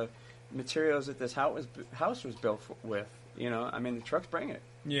wearing to the materials that this house was built with. The trucks bring it.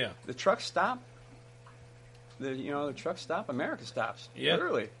 Yeah. The trucks stop. The trucks stop. America stops. Yeah.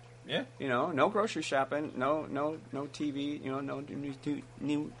 Literally. Yeah. You know, no grocery shopping, no TV. You know,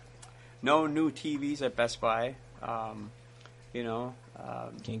 no new TVs at Best Buy. You know,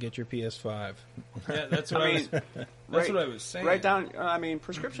 Can't get your PS5. Yeah, that's what I mean. That's what I was saying. Right down. I mean,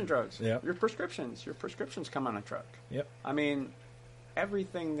 prescription drugs. Yep. Your prescriptions come on a truck. Yep. I mean,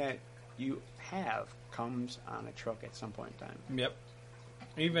 everything that you have comes on a truck at some point in time. Yep.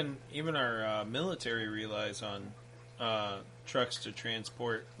 Even our military relies on trucks to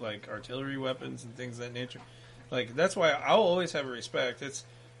transport like artillery weapons and things of that nature. Like that's why I'll always have a respect.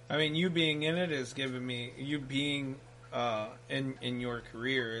 I mean, you being in it is giving me you being in your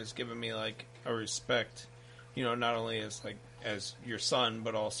career is giving me like a respect. You know, not only as your son,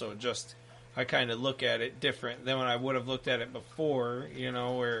 but also just I kind of look at it different than when I would have looked at it before. You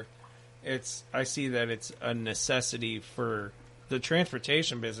know, where I see that it's a necessity for the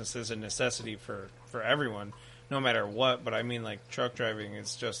transportation business is a necessity for everyone, no matter what. But I mean, like truck driving,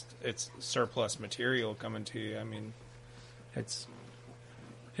 it's surplus material coming to you. I mean, it's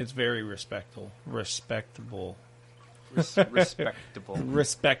very respectable. Respectable.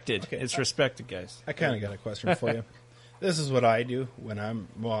 Respected. Okay, it's respected, guys. I kind of got a question for you. This is what I do when I'm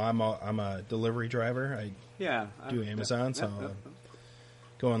a delivery driver. I do Amazon, so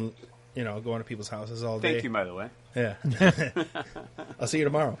going to people's houses all day. Thank you, by the way. Yeah. I'll see you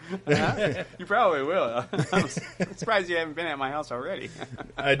tomorrow. You probably will. I'm surprised you haven't been at my house already.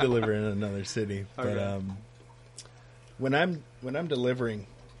 I deliver in another city, Okay. but when I'm delivering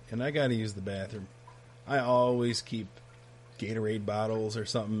and I got to use the bathroom, I always keep Gatorade bottles or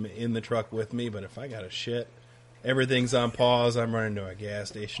something in the truck with me. But if I got to shit, everything's on pause. I'm running to a gas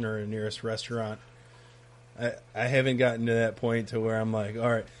station or a nearest restaurant. I haven't gotten to that point to where I'm like, all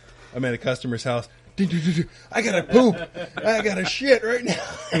right, I'm at a customer's house. I gotta poop. I gotta shit right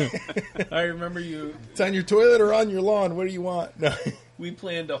now. I remember you. It's on your toilet or on your lawn. What do you want? No. We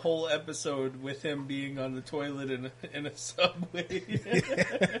planned a whole episode with him being on the toilet in a subway.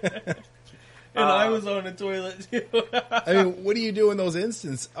 And I was on a toilet too. I mean, what do you do in those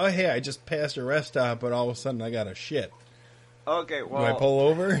instances? Oh, hey, I just passed a rest stop, but all of a sudden I got to shit. Okay, well, Do I pull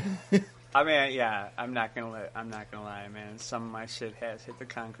over? I mean, yeah, I'm not gonna lie, man. Some of my shit has hit the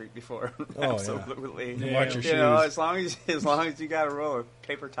concrete before. Oh, absolutely. Yeah. Watch your You know, shoes. as long as you got a roll of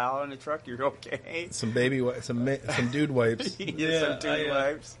paper towel in the truck, you're okay. Some some dude wipes. Some dude wipes.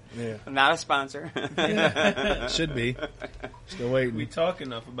 Yeah, Not a sponsor. should be. Still waiting. We talk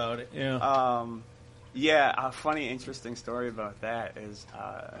enough about it. Yeah. Yeah, a funny, interesting story about that is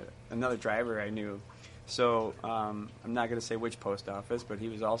another driver I knew. So I'm not going to say which post office, but he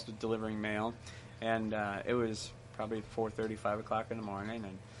was also delivering mail, and it was probably 4:30, 5 o'clock in the morning,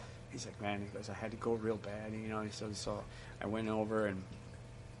 and he's like, man, he goes, I had to go real bad, you know. He said, so I went over, and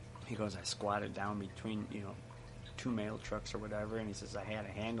he goes, I squatted down between, two mail trucks or whatever, and he says, I had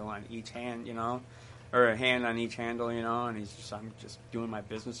a handle on each hand, or a hand on each handle, and I'm just doing my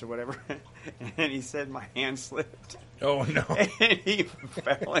business or whatever, and he said my hand slipped. Oh, no. And he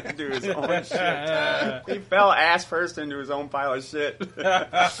fell into his own shit. He fell ass first into his own pile of shit.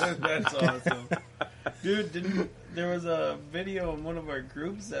 That's awesome. Dude, there was a video in one of our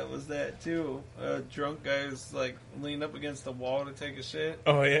groups that was that too. A drunk guy was like leaned up against the wall to take a shit.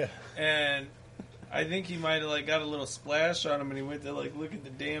 Oh, yeah. And I think he might have got a little splash on him, and he went to look at the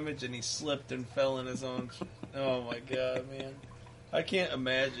damage, and he slipped and fell in his own. Oh my god, man! I can't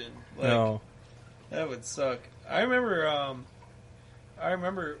imagine. No. That would suck. I remember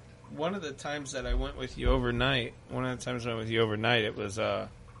one of the times that I went with you overnight. It was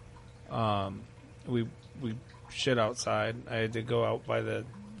we shit outside. I had to go out by the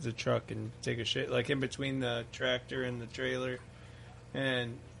truck and take a shit, like in between the tractor and the trailer,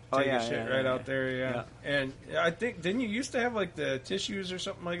 and take a shit out there. Yeah. And I think didn't you used to have like the tissues or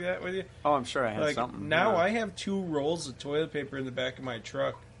something like that with you? Oh, I'm sure I had something. Now I have 2 rolls of toilet paper in the back of my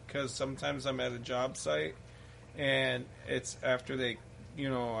truck because sometimes I'm at a job site and it's after they,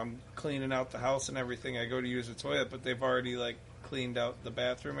 I'm cleaning out the house and everything. I go to use the toilet, but they've already cleaned out the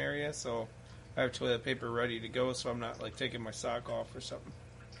bathroom area, so I have toilet paper ready to go, so I'm not taking my sock off or something.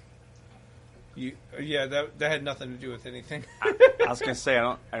 That had nothing to do with anything. I was gonna say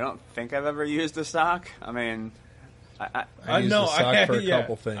I don't think I've ever used a sock. I mean, I used a sock for a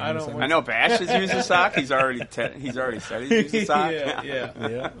couple things. I know Bash has used a sock. He's already said he's used a sock.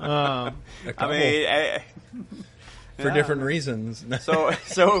 Yeah. I mean, for different reasons. So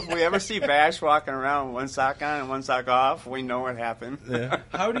if we ever see Bash walking around with one sock on and one sock off, we know what happened. Yeah.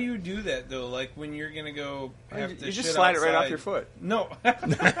 How do you do that though? Like when you're gonna go have to you just shit slide outside? it right off your foot. No.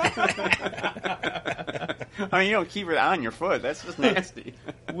 I mean, you don't keep it on your foot. That's just nasty.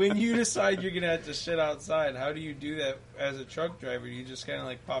 when you decide you're gonna have to shit outside, how do you do that as a truck driver? Do you just kind of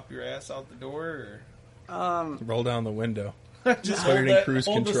like pop your ass out the door, or Roll down the window. just Put it in cruise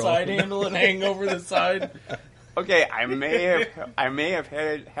hold the control. side handle and hang over the side? Okay, I may have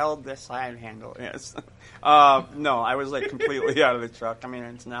held the side handle. Yes. No, I was like completely out of the truck. I mean,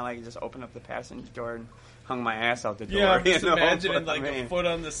 it's not like you just opened up the passenger door and hung my ass out the door. Yeah, I'm just you know? imagining But, like I mean, a foot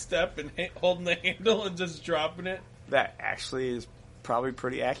on the step and holding the handle and just dropping it. that actually is probably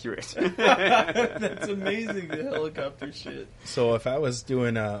pretty accurate. That's amazing, the helicopter shit. So if I was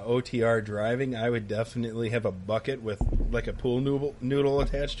doing OTR driving, I would definitely have a bucket with like a pool noodle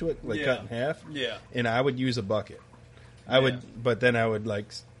attached to it, like Yeah. cut in half. Yeah. And I would use a bucket. I would, but then I would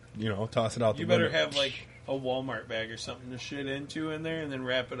toss it out the You window. better have like a Walmart bag or something to shit into in there and then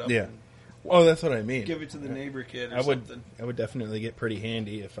wrap it up Yeah. and Oh, that's what I mean. give it to the neighbor kid or I would something. I would definitely get pretty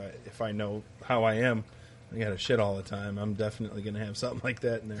handy if I know how I am. I got to shit all the time. I'm definitely going to have something like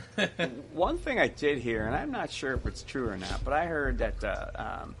that in there. One thing I did hear, and I'm not sure if it's true or not, but I heard that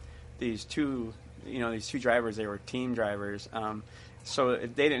these two drivers, they were team drivers. So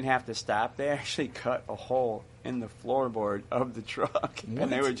if they didn't have to stop, they actually cut a hole in the floorboard of the truck,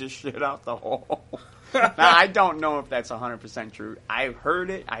 and they would just shit out the hole. Now, I don't know if that's 100% true. I've heard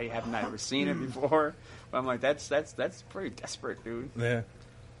it. I have never seen it before. But I'm like, that's pretty desperate, dude. Yeah. That'd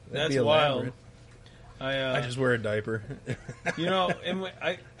That's be wild. elaborate. I I just wear a diaper. you know, and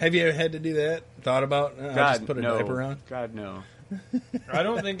I Have you ever had to do that? Thought about? I'll just put a no. diaper on. God, no.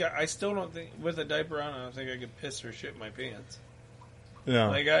 don't think I still don't think with a diaper on. I don't think I could piss or shit my pants. No.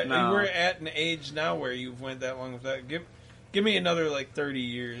 Like No. we're at an age now where you've went that long with that. Give me another like 30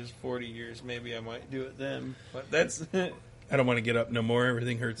 years, 40 years, maybe I might do it then. But that's I don't want to get up no more.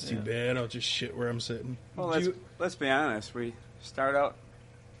 Everything hurts too bad. I'll just shit where I'm sitting. Well, let's be honest. We start out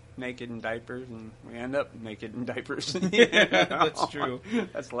naked in diapers, and we end up naked in diapers. You know? that's true.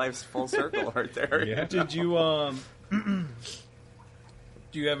 That's life's full circle right there. Yeah. Did you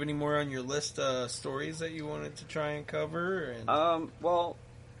do you have any more on your list stories that you wanted to try and cover? And Well,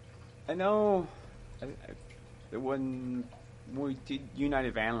 I know when we did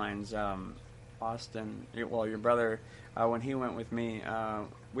United Van Lines, Austin, your brother, when he went with me,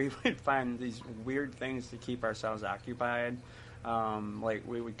 we would find these weird things to keep ourselves occupied. Like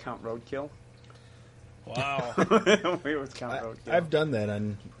we would count roadkill. wow. We would count roadkill. I've done that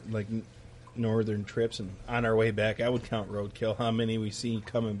on like northern trips, and on our way back, I would count roadkill. How many we see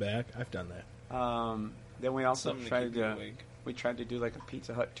coming back? I've done that. Then we also Something to tried keep you to awake. we tried to do like a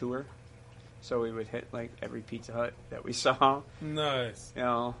Pizza Hut tour. So we would hit like every Pizza Hut that we saw, Nice. you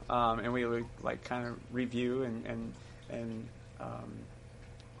know, and we would like kind of review and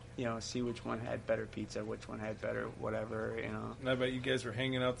you know, see which one had better pizza, which one had better whatever, you know. I bet you guys were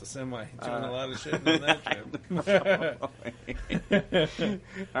hanging out the semi, doing a lot of shit on that trip.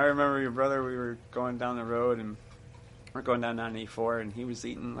 I remember your brother. We were going down the road and we're going down 94, and he was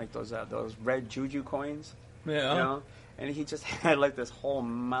eating like those red juju coins, Yeah. you know. And he just had like this whole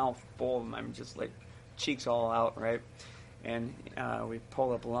mouth full of them. I mean, just like cheeks all out, right? And we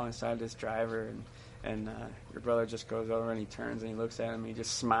pull up alongside this driver, and your brother just goes over and he turns and he looks at him and he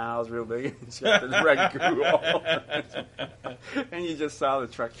just smiles real big and he's got this red goo all over his- and you just saw the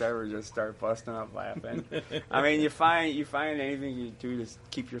truck driver just start busting up laughing. I mean, you find anything you do to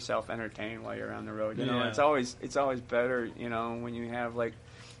keep yourself entertained while you're on the road. You know, Yeah. it's always better, you know, when you have like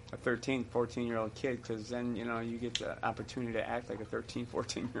a 13, 14-year-old kid, because then, you know, you get the opportunity to act like a 13,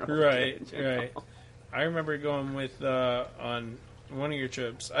 14-year-old Right, kid. you right. know? I remember going with on one of your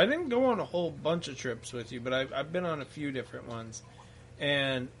trips. I didn't go on a whole bunch of trips with you, but I've been on a few different ones.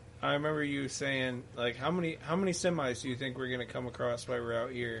 And I remember you saying, like, how many semis do you think we're going to come across while we're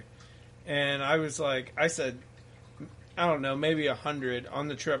out here? And I was like, I said, I don't know, maybe 100 on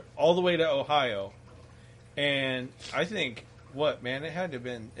the trip all the way to Ohio. And I think, what, man, it had to have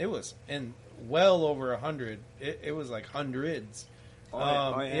been, it was in well over 100. It was like hundreds.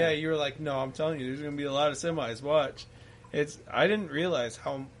 Yeah, you were like, no, I'm telling you, there's going to be a lot of semis. Watch. I didn't realize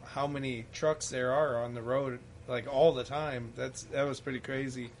how many trucks there are on the road, like all the time. That was pretty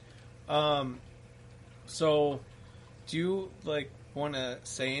crazy. So, do you like want to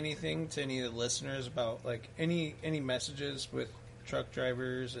say anything to any of the listeners about like any messages with truck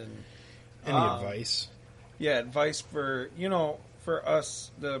drivers and Any advice? yeah, advice for for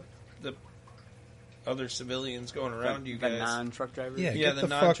us the other civilians going around you the guys. non-truck drivers. Yeah. Yeah, Get the the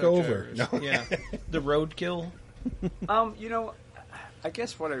non-truck fuck over. drivers. No. Yeah, the roadkill. You know, I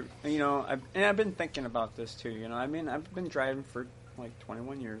guess I've been thinking about this too. You know, I mean, I've been driving for like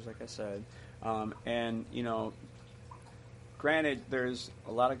 21 years, like I said, and you know, granted, there's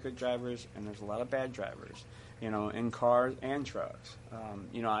a lot of good drivers and there's a lot of bad drivers, in cars and trucks.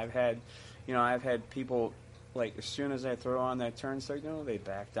 I've had people, like, as soon as I throw on that turn signal, they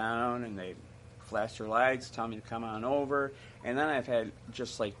back down and they flash their lights, tell me to come on over. And then I've had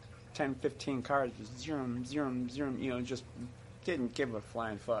just like 10, 15 cars just zoom, zoom, zoom, just didn't give a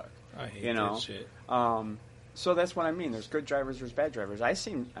flying fuck. I hate that shit. So that's what I mean. There's good drivers, there's bad drivers. I've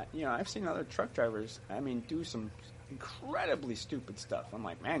seen other truck drivers, do some incredibly stupid stuff. I'm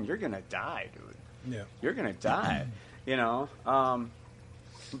like, man, you're going to die, dude. Yeah. You're going to die,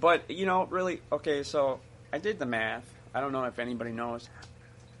 But, really, okay, so I did the math. I don't know if anybody else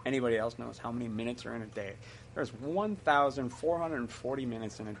knows how many minutes are in a day. There's 1,440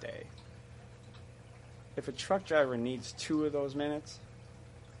 minutes in a day. If a truck driver needs 2 of those minutes,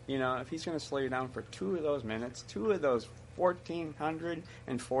 if he's going to slow you down for 2 of those minutes, 2 of those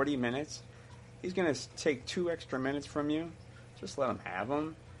 1,440 minutes, he's going to take 2 extra minutes from you. Just let him have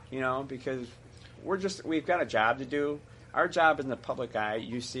them, because we've got a job to do. Our job is in the public eye.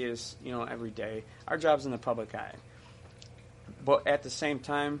 You see us, every day. Our job's in the public eye. But at the same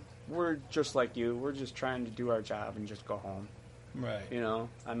time, we're just like you. We're just trying to do our job and just go home. Right.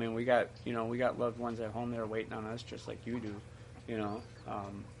 We got loved ones at home that are waiting on us just like you do.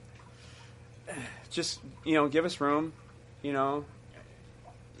 Just, give us room. You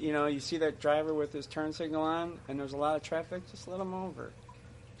see that driver with his turn signal on and there's a lot of traffic, just let him over.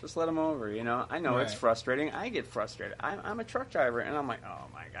 Just let him over, I know Right. It's frustrating. I get frustrated. I'm a truck driver, and I'm like, oh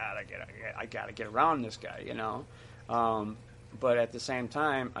my god, I gotta get around this guy, But at the same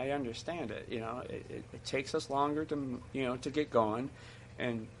time, I understand it. It takes us longer to get going,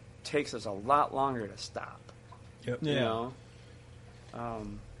 and takes us a lot longer to stop. Yep. Yeah.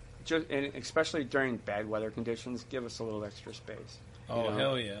 And especially during bad weather conditions, give us a little extra space. Oh,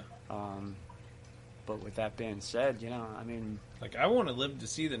 hell yeah. But with that being said, Like, I want to live to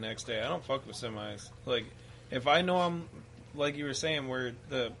see the next day. I don't fuck with semis. Like, if I know I'm, like you were saying, where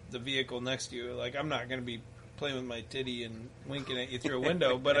the vehicle next to you, like, I'm not going to be playing with my titty and winking at you through a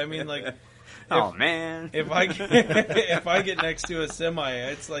window. But I mean, like, if I get next to a semi,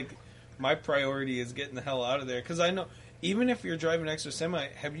 it's like my priority is getting the hell out of there. Because I know, even if you're driving next to a semi,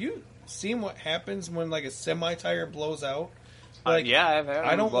 have you seen what happens when, like, a semi tire blows out? Like, yeah, I've had.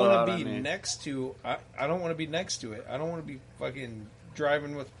 I don't want to be next to. I don't want to be next to it. I don't want to be fucking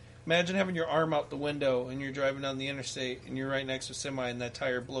driving with. Imagine having your arm out the window and you're driving down the interstate and you're right next to a semi and that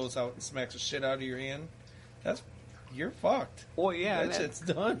tire blows out and smacks the shit out of your hand. You're fucked. Well, yeah, that shit's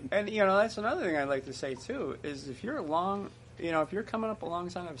done. And that's another thing I'd like to say too is if you're if you're coming up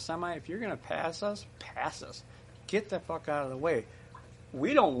alongside of a semi, if you're gonna pass us. Get the fuck out of the way.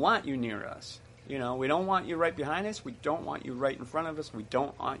 We don't want you near us. We don't want you right behind us. We don't want you right in front of us. We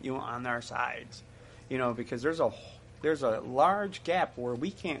don't want you on our sides. Because there's a large gap where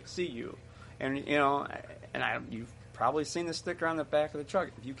we can't see you. And, you've probably seen the sticker on the back of the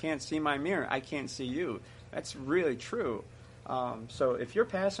truck. If you can't see my mirror, I can't see you. That's really true. So if you're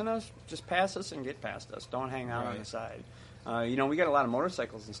passing us, just pass us and get past us. Don't hang out on the side. We got a lot of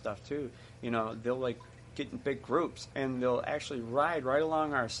motorcycles and stuff, too. They'll, get in big groups, and they'll actually ride right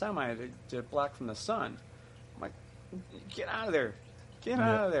along our semi to block from the sun. I'm like, get out of there. Get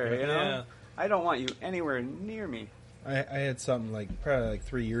out of there, Yeah. I don't want you anywhere near me. I had something probably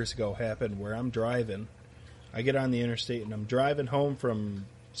 3 years ago happen where I'm driving. I get on the interstate and I'm driving home from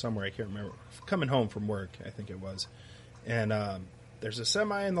somewhere, I can't remember. Coming home from work, I think it was. And there's a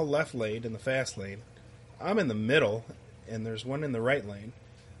semi in the left lane, in the fast lane. I'm in the middle, and there's one in the right lane.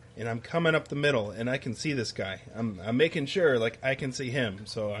 And I'm coming up the middle, and I can see this guy. I'm making sure, I can see him,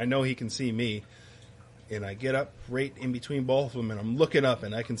 so I know he can see me. And I get up right in between both of them, and I'm looking up,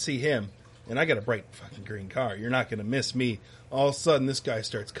 and I can see him. And I got a bright fucking green car. You're not going to miss me. All of a sudden, this guy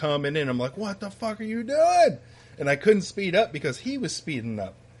starts coming in. I'm like, what the fuck are you doing? And I couldn't speed up because he was speeding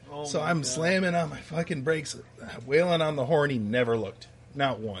up. Oh so I'm slamming on my fucking brakes, wailing on the horn. He never looked.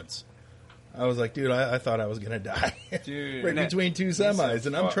 Not once. I was like, dude, I thought I was going to die. Dude, right between two semis,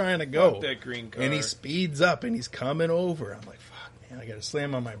 and I'm trying to go. Fuck that green car. And he speeds up, and he's coming over. I'm like, fuck, man, I got to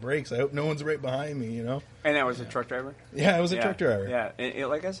slam on my brakes. I hope no one's right behind me, And that was a truck driver? Yeah, I was a truck driver. Yeah,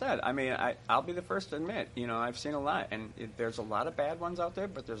 like I said, I'll be the first to admit, I've seen a lot. And there's a lot of bad ones out there,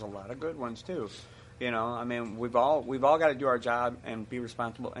 but there's a lot of good ones, too. We've all got to do our job and be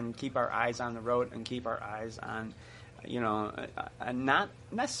responsible and keep our eyes on the road and keep our eyes on... not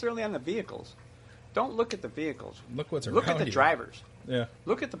necessarily on the vehicles. Don't look at the vehicles. Look what's around Look at the you. drivers. Yeah.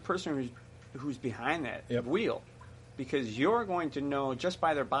 Look at the person who's behind that wheel, because you're going to know just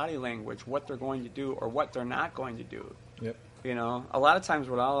by their body language what they're going to do or what they're not going to do. Yep. A lot of times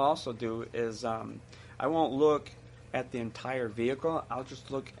what I'll also do is I won't look at the entire vehicle. I'll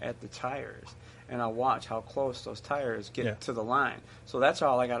just look at the tires, and I'll watch how close those tires get to the line. So that's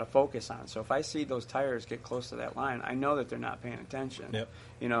all I got to focus on. So if I see those tires get close to that line, I know that they're not paying attention. Yep.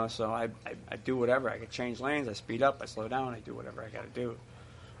 You know, so I do whatever. I could change lanes, I speed up, I slow down, I do whatever I got to do.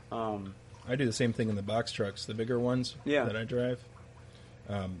 I do the same thing in the box trucks, the bigger ones that I drive.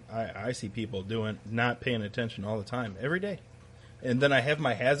 I see people not paying attention all the time, every day. And then I have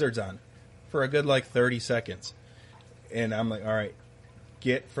my hazards on for a good, 30 seconds. And I'm like, all right,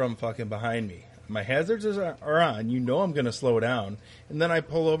 get from fucking behind me. My hazards are on. You know I'm going to slow down. And then I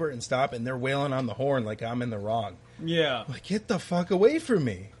pull over and stop, and they're wailing on the horn like I'm in the wrong. Yeah. Like, get the fuck away from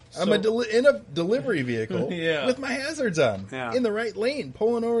me. I'm in a delivery vehicle with my hazards on in the right lane,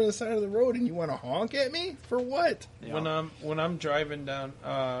 pulling over the side of the road, and you want to honk at me for what? Yeah. When I'm driving down,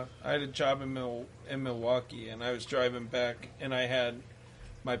 I had a job in Milwaukee, and I was driving back, and I had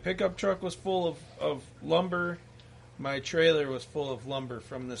my pickup truck was full of lumber, my trailer was full of lumber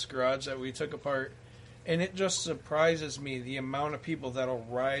from this garage that we took apart, and it just surprises me the amount of people that'll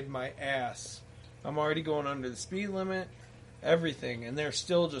ride my ass. I'm already going under the speed limit. Everything, and they're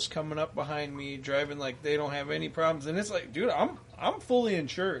still just coming up behind me, driving like they don't have any problems. And it's like, dude, I'm fully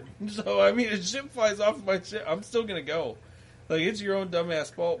insured, so I mean, if shit flies off my shit, I'm still gonna go. Like, it's your own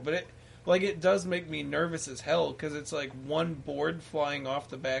dumbass fault, but it does make me nervous as hell because it's like one board flying off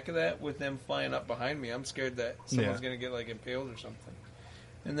the back of that with them flying up behind me. I'm scared that someone's gonna get impaled or something.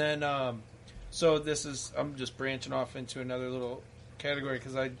 And then, so I'm just branching off into another little category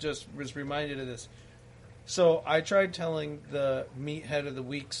because I just was reminded of this. So I tried telling the meathead of the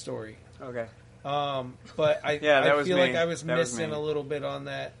week story. Okay. But I feel like I was missing a little bit on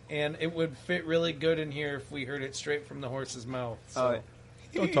that, and it would fit really good in here if we heard it straight from the horse's mouth. So.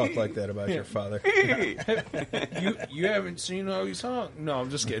 Don't talk like that about your father. You haven't seen how he's hung. No, I'm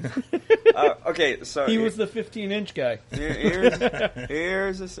just kidding. Okay, so he was the 15-inch guy.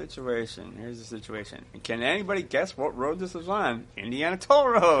 Here's the situation. Can anybody guess what road this was on? Indiana Toll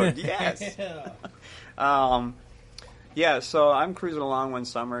Road. Yes. So I'm cruising along one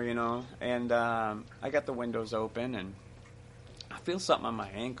summer, and I got the windows open, and I feel something on my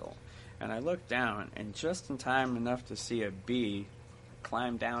ankle. And I look down, and just in time enough to see a bee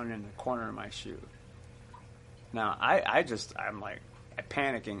climb down in the corner of my shoe. Now, I'm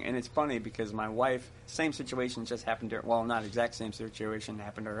panicking, and it's funny because my wife, same situation just happened to her. Well, not exact same situation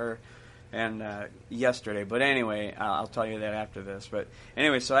happened to her, and yesterday. But anyway, I'll tell you that after this. But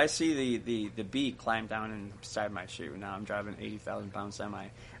anyway, so I see the bee climb down inside my shoe. Now I'm driving 80,000-pound semi.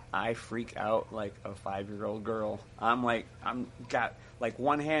 I freak out like a 5-year-old girl. I'm got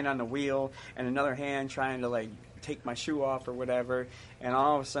one hand on the wheel and another hand trying to take my shoe off or whatever. And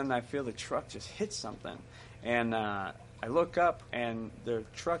all of a sudden, I feel the truck just hit something, and I look up, and the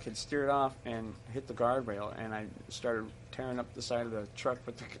truck had steered off and hit the guardrail, and I started tearing up the side of the truck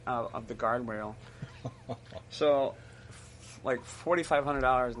with of the guardrail. So,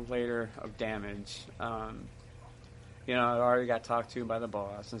 $4,500 later of damage. I already got talked to by the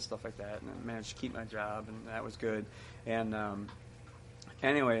boss and stuff like that, and I managed to keep my job, and that was good. And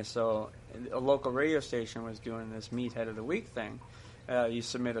anyway, so a local radio station was doing this Meathead of the Week thing. You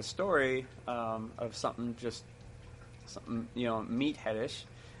submit a story of something meatheadish,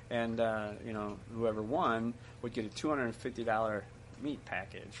 and whoever won would get a $250 meat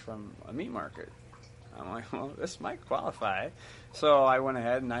package from a meat market. I'm like, well, this might qualify. So I went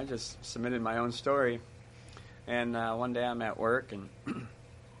ahead and I just submitted my own story. And one day I'm at work, and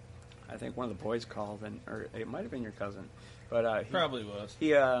I think one of the boys called, or it might have been your cousin, but he probably was.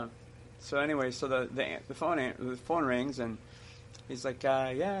 So anyway, so the phone rings, and he's like,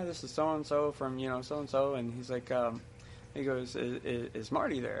 yeah, this is so and so from so and so, and he's like, he goes, is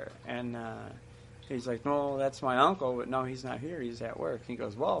Marty there? And he's like, no, that's my uncle, but no, he's not here. He's at work. He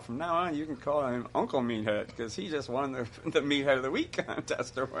goes, well, from now on, you can call him Uncle Meathead because he just won the Meathead of the Week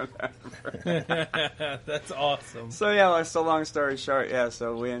contest or whatever. That's awesome. So, yeah, so long story short,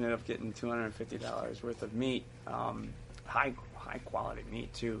 so we ended up getting $250 worth of meat, high quality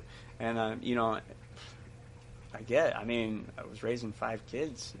meat, too. And, I was raising 5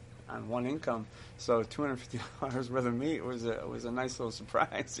 kids on one income, so $250 worth of meat was a nice little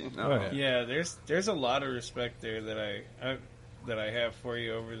surprise, Oh, yeah, there's a lot of respect there that I have for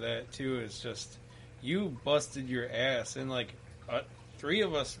you over that too. It's just you busted your ass, and three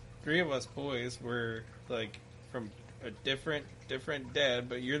of us boys were from a different dad,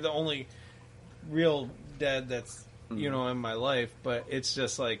 but you're the only real dad that's in my life. But it's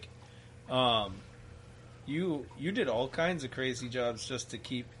just you did all kinds of crazy jobs just to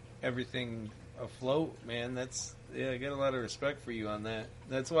keep everything afloat, man. I got a lot of respect for you on that.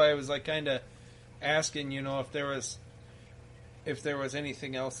 That's why I was kind of asking, if there was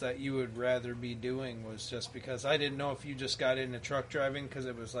anything else that you would rather be doing, was just because I didn't know if you just got into truck driving because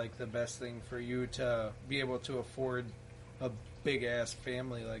it was like the best thing for you to be able to afford a big ass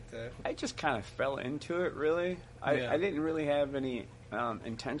family like that. I just kind of fell into it, really. I didn't really have any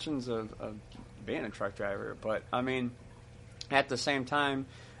intentions of being a truck driver, but I mean, at the same time,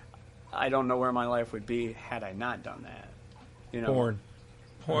 I don't know where my life would be had I not done that. Porn.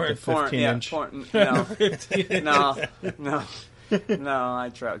 Porn. 15-inch. Porn, no. I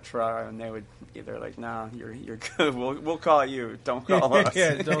try, and they would either like, no, you're good. We'll call you. Don't call us.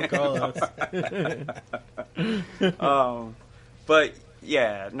 Yeah, don't call us. But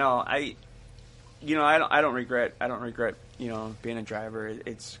yeah, no, I don't regret being a driver.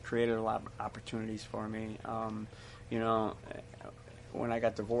 It's created a lot of opportunities for me. When I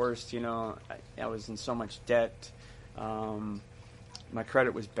got divorced, I was in so much debt. My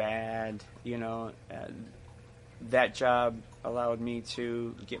credit was bad. That job allowed me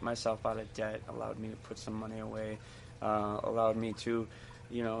to get myself out of debt, allowed me to put some money away, allowed me to,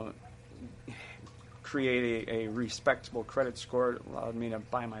 create a respectable credit score. It allowed me to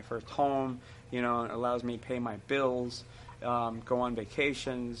buy my first home. It allows me to pay my bills, go on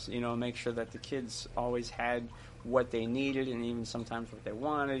vacations, make sure that the kids always had what they needed and even sometimes what they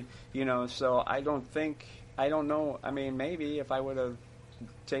wanted, so I don't know. I mean, maybe if I would have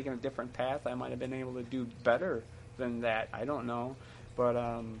taken a different path, I might have been able to do better than that. I don't know. But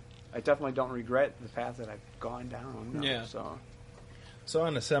I definitely don't regret the path that I've gone down. No, yeah. So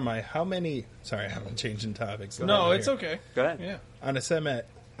on a semi, how many... Sorry, I'm changing topics. No, it's okay. Go ahead. Yeah. On a semi,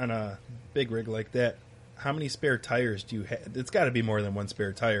 on a big rig like that, how many spare tires do you have? It's got to be more than one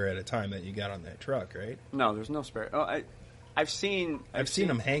spare tire at a time that you got on that truck, right? No, there's no spare. Oh, I've seen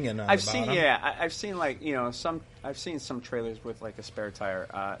them hanging on I've the seen, bottom. yeah. I've seen I've seen some trailers with like a spare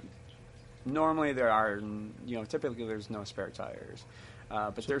tire. Normally there are, typically there's no spare tires.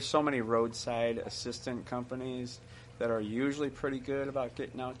 But there's so many roadside assistant companies that are usually pretty good about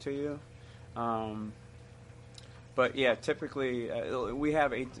getting out to you. But yeah, typically we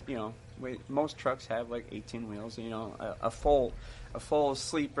have most trucks have like 18 wheels. A full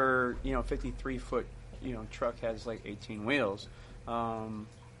sleeper, 53-foot, truck has like 18 wheels.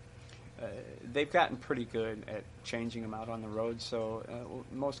 They've gotten pretty good at changing them out on the road, so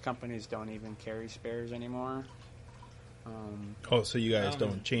most companies don't even carry spares anymore. So you guys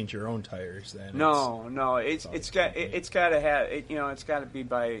don't change your own tires then? No. It's got to have it. It's got to be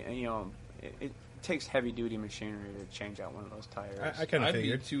by it takes heavy duty machinery to change out one of those tires. I kind of I'd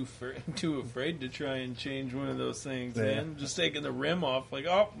figured. be too afraid to try and change one of those things, Yeah. man. Just taking the rim off, like,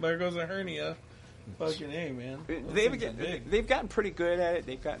 oh, there goes a hernia. Fucking A, man. They've gotten pretty good at it.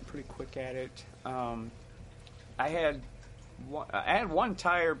 They've gotten pretty quick at it. I had one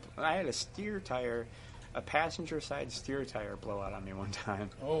tire. I had a steer tire, a passenger side steer tire, blow out on me one time.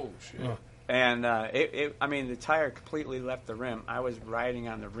 Oh shit! Oh. And the tire completely left the rim. I was riding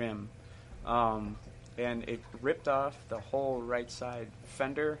on the rim, and it ripped off the whole right side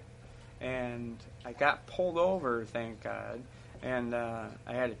fender, and I got pulled over, thank God. And I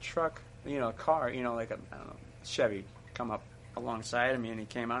had a truck, a car, like a Chevy, come up alongside of me, and he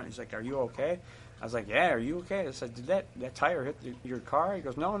came out and he's like, "Are you okay?" I was like, "Yeah, are you okay?" I said, "Did that tire hit your car?" He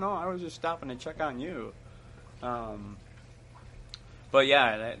goes, No, I was just stopping to check on you. But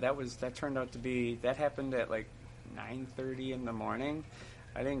yeah, that turned out to be, that happened at like 9:30 in the morning.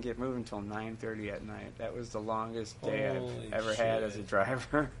 I didn't get moving until 9:30 at night. That was the longest day I've ever had as a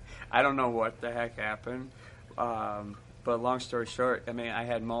driver. I don't know what the heck happened. But long story short, I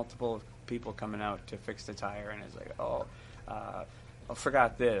had multiple people coming out to fix the tire, and it's like, I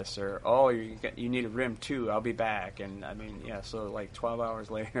forgot this, or you need a rim too. I'll be back, and so like 12 hours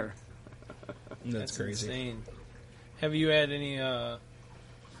later. That's crazy. Insane. Have you had any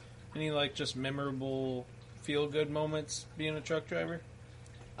like just memorable feel good moments being a truck driver?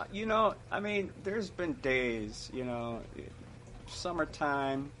 There's been days,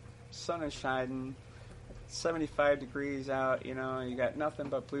 summertime, sun is shining, 75 degrees out, you got nothing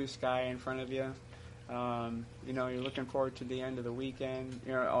but blue sky in front of you. You're looking forward to the end of the weekend.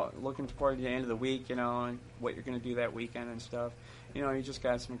 You're looking forward to the end of the week, and what you're going to do that weekend and stuff. You just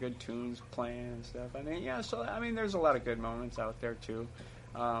got some good tunes playing and stuff. There's a lot of good moments out there too.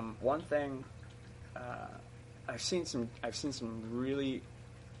 One thing, I've seen some really,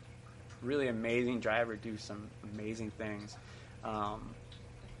 really amazing driver do some amazing things.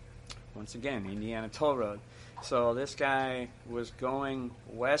 Once again, Indiana Toll Road. So this guy was going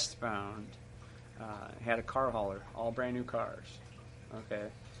westbound. Had a car hauler, all brand new cars. Okay,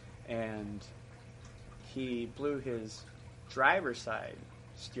 and he blew his driver's side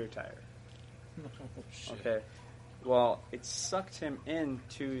steer tire. Shit. Okay. Well, it sucked him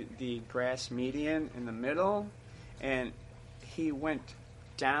into the grass median in the middle, and he went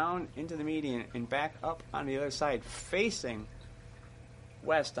down into the median and back up on the other side, facing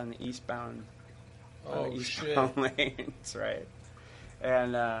west on the eastbound, eastbound lanes, right?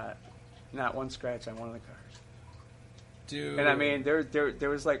 And not one scratch on one of the cars. Dude. And I mean, there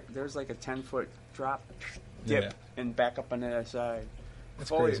was like a 10-foot drop, dip, and back up on the other side. That's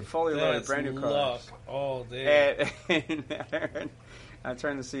fully crazy. loaded, brand new cars. luck all day. And I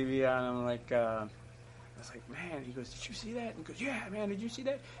turned the CV on. And I'm like, I was like, man. He goes, did you see that? And he goes, yeah, man. Did you see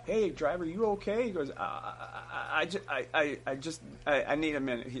that? Hey, driver, you okay? He goes, I need a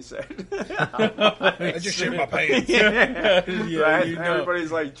minute. He said. I just shit my pants. Yeah, right? you know.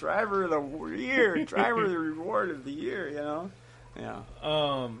 Everybody's like, driver of the year, driver of the reward of the year. You know,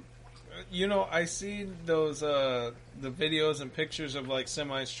 yeah. You know, I see those the videos and pictures of like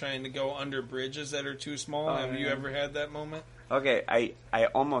semis trying to go under bridges that are too small. Oh, Have you yeah. ever had that moment? Okay, I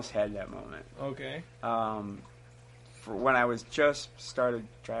almost had that moment. Okay. For when I was just started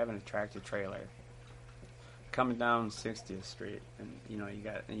driving a tractor trailer, coming down 60th Street, and you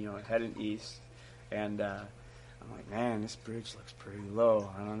got heading east, and I'm like, man, this bridge looks pretty low.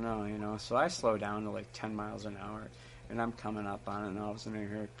 I don't know, so I slow down to like 10 miles an hour, and I'm coming up on it, and all of a sudden I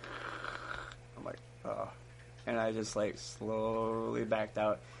hear, I'm like, oh, and I just like slowly backed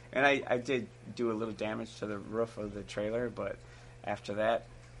out, and I did do a little damage to the roof of the trailer, but after that,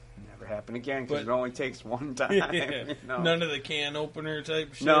 it never happened again because it only takes one time. Yeah. None of the can opener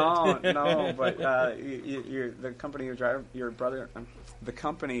type shit. No, but the company the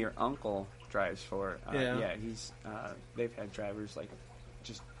company your uncle drives for. He's they've had drivers like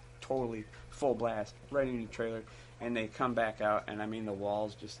just totally full blast right in the trailer, and they come back out, and I mean the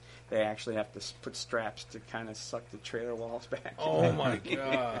walls they actually have to put straps to kind of suck the trailer walls back. Oh my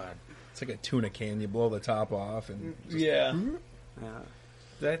god, It's like a tuna can. You blow the top off, and yeah, Yeah.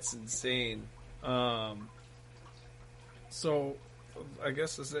 that's insane. So, I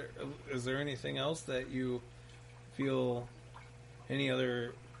guess is there anything else that you feel, any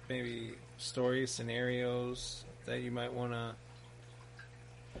other maybe stories, scenarios that you might want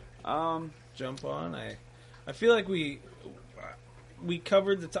to jump on? I feel like we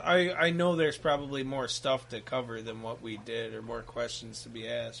covered I know there's probably more stuff to cover than what we did, or more questions to be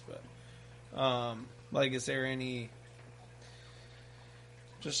asked, but like, is there any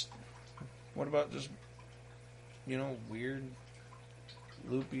what about just weird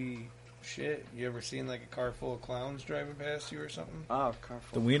loopy shit? You ever seen like a car full of clowns driving past you or something? Oh, car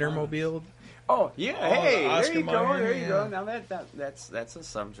full the of Wienermobile. Oh yeah, Oh, hey, the there Oscar you go, Mayer, there you yeah. go. Now that's a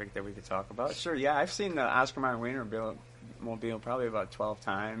subject that we could talk about. Sure, yeah, I've seen the Oscar Mayer Wienermobile probably about 12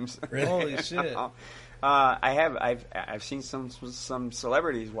 times. Really? Holy shit! I've seen some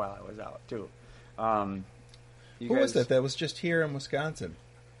celebrities while I was out too. Who was that? That was just here in Wisconsin.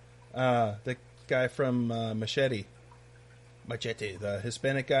 The guy from Machete, the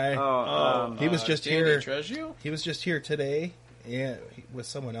Hispanic guy. He was just Danny here. Trejo? He was just here today. Yeah, with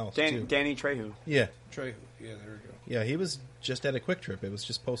someone else too. Danny Trejo. Yeah, Trejo. Yeah, there we go. yeah. He was just at a Quick Trip. It was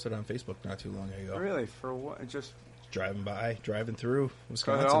just posted on Facebook not too long ago. Really? For what? Just driving through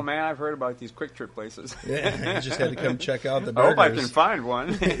Wisconsin. oh man, I've heard about these Quick Trip places. Yeah, he just had to come check out the I burgers. hope I can find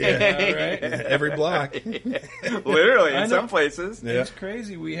one. Yeah, right? Every block. Literally, I in know. some places. Yeah. It's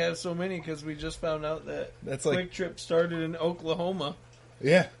crazy. We have so many because we just found out that That's like- Quick Trip started in Oklahoma.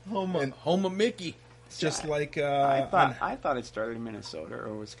 Yeah, Home of Mickey. it's just like I thought it started in Minnesota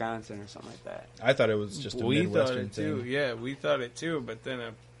or Wisconsin or something like that. I thought it was just a We thought Midwestern it too. thing. Yeah, we thought it too. But then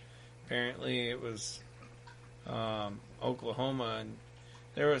apparently it was Oklahoma, and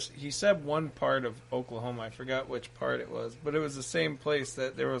he said one part of Oklahoma. I forgot which part it was, but it was the same place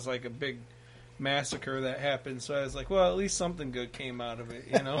that there was like a big massacre that happened. So I was like, well, at least something good came out of it,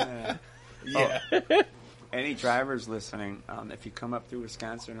 Yeah. Any drivers listening, if you come up through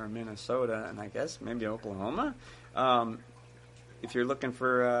Wisconsin or Minnesota, and I guess maybe Oklahoma, if you're looking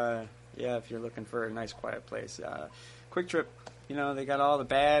for a nice quiet place, Quick Trip, they got all the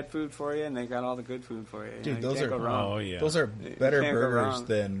bad food for you, and they got all the good food for you. Dude, you those can't are go wrong. Oh, yeah. Those are better can't go burgers wrong.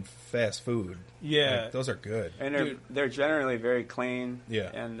 than fast food. Yeah. Like, those are good. And they're generally very clean. Yeah.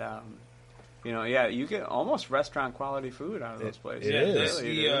 And you get almost restaurant quality food out of those places. it Yeah, is. that's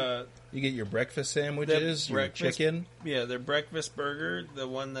Really, You get your breakfast sandwiches, your breakfast- chicken. Yeah, their breakfast burger, the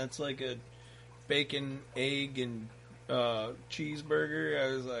one that's like a bacon, egg, and cheeseburger. I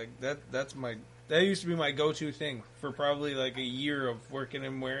was like, that used to be my go-to thing for probably like a year of working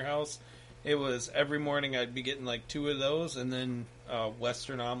in warehouse. It was every morning I'd be getting like 2 of those, and then a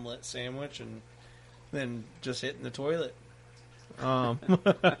Western omelet sandwich, and then just hitting the toilet.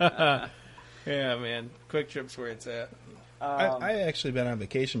 Yeah, man. Quick Trip's where it's at. I actually been on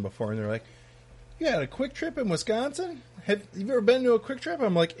vacation before, and they're like, "You had a Quick Trip in Wisconsin? Have you ever been to a Quick Trip?"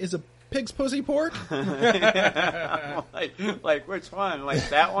 I'm like, "Is a pig's pussy pork?" like which one? Like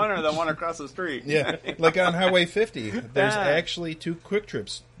that one or the one across the street? Yeah, like on Highway 50, there's actually 2 Quick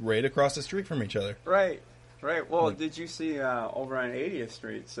Trips right across the street from each other. Right. Well, did you see over on 80th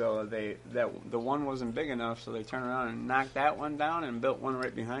Street? So the one wasn't big enough, so they turned around and knocked that one down and built one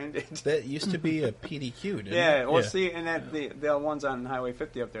right behind it. That used to be a PDQ, didn't Yeah. it? Well, see, and that the ones on Highway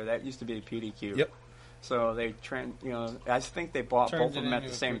 50 up there, that used to be a PDQ. Yep. So they I think they bought Turned both of it them at into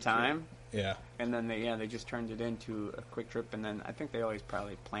the a same Quick Trip. time. Yeah. And then they just turned it into a Quick Trip, and then I think they always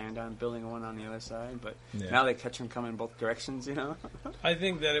probably planned on building one on the other side, but now they catch them coming both directions, I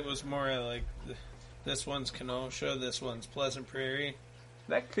think that it was more like this one's Kenosha, this one's Pleasant Prairie.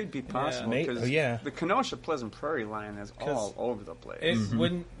 That could be possible Mate, because yeah. the Kenosha Pleasant Prairie line is all over the place. It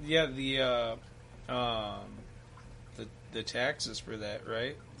wouldn't, the taxes for that,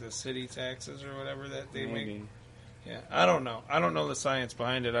 right? The city taxes or whatever that they Maybe. make. Yeah, I don't know. I don't know the science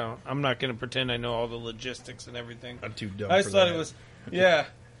behind it. I'm not going to pretend I know all the logistics and everything. I'm too dumb. I for just thought that. it was, yeah.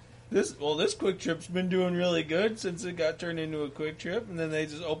 This Quick Trip's been doing really good since it got turned into a Quick Trip, and then they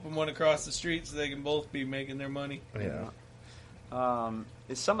just open one across the street so they can both be making their money. Yeah.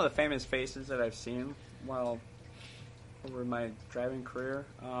 Is some of the famous faces that I've seen while over my driving career.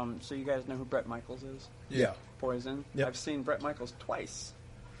 So you guys know who Bret Michaels is? Yeah. Poison. Yep. I've seen Bret Michaels twice.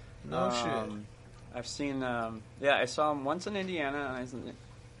 No shit. I've seen, I saw him once in Indiana, and I was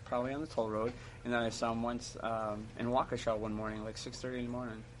probably on the toll road, and then I saw him once in Waukesha one morning, like 6:30 in the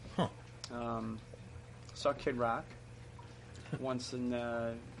morning. Huh. Saw Kid Rock once in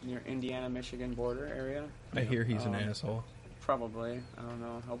near Indiana-Michigan border area. I hear he's an asshole. Probably. I don't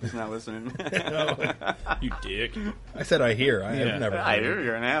know. Hope he's not listening. You dick. I said I hear. I have never I heard hear it.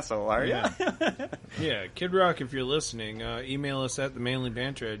 you're an asshole, are you? Yeah, Kid Rock, if you're listening, email us at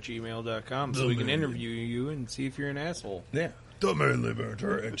themanlybanter@gmail.com so we can interview you and see if you're an asshole. Yeah.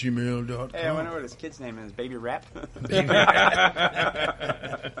 themanlybanter@gmail.com. Hey, I wonder what his kid's name is. Baby Rap?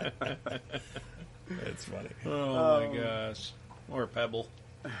 That's funny. Oh, my gosh. Or Pebble.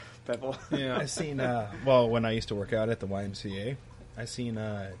 Pebble. Yeah. I seen, when I used to work out at the YMCA, I seen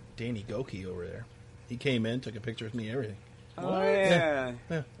Danny Goki over there. He came in, took a picture with me, everything. Oh, yeah.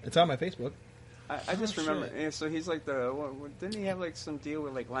 Yeah, it's on my Facebook. I just remember, so he's like didn't he have like some deal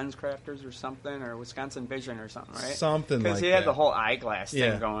with like Lens Crafters or something, or Wisconsin Vision or something, right? Something like that. Because he had the whole eyeglass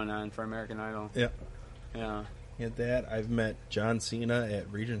Yeah. thing going on for American Idol. Yeah. Yeah. He had that. I've met John Cena at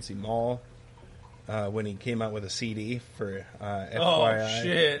Regency Mall when he came out with a CD for FYI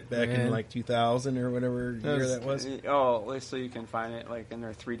shit, back man. in like 2000 or whatever year that was. Oh, so you can find it like in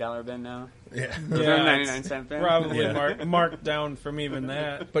their $3 bin now? Yeah. Their Yeah, 99-cent bin? Probably Yeah. marked down from even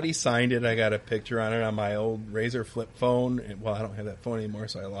that. But he signed it. I got a picture on it on my old Razor flip phone. Well, I don't have that phone anymore,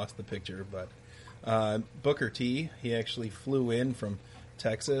 so I lost the picture. But Booker T, he actually flew in from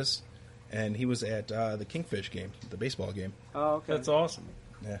Texas, and he was at the Kingfish game, the baseball game. Oh, okay. That's awesome.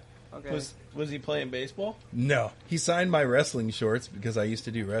 Yeah. Okay. Was he playing baseball? No, he signed my wrestling shorts because I used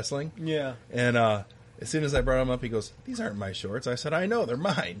to do wrestling. Yeah. And as soon as I brought him up, he goes, "These aren't my shorts." I said, "I know, they're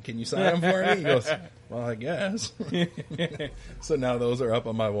mine. Can you sign them for me?" He goes, "Well, I guess." So now those are up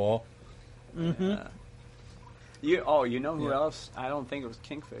on my wall. Mm-hmm. You know who else? I don't think it was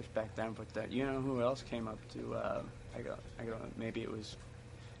Kingfish back then, but you know who else came up to? I go. Maybe it was.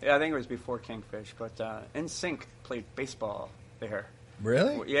 Yeah, I think it was before Kingfish, but NSYNC played baseball there.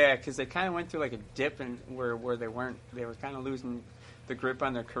 Really? Yeah, because they kind of went through like a dip and where they were kind of losing the grip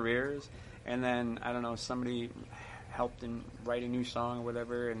on their careers, and then I don't know, somebody helped them write a new song or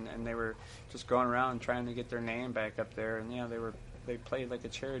whatever, and they were just going around trying to get their name back up there, and they played like a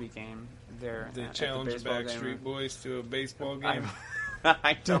charity game there. They at challenged the baseball Backstreet game. be to a baseball game.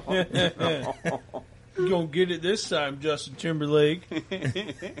 I don't know. You gonna get it this time, Justin Timberlake.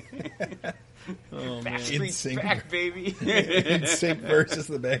 Oh man. Backstreet's back, baby. NSYNC versus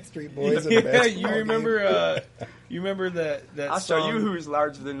the Backstreet Boys. In the Yeah, you basketball remember? You remember that I'll song? show you who's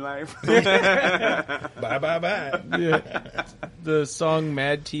larger than life. game? Bye, bye, bye. Yeah. The song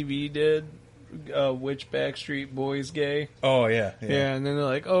Mad TV did, which Backstreet Boys gay? Oh yeah, Yeah, and then they're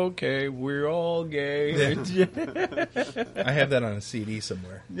like, okay, we're all gay. I have that on a CD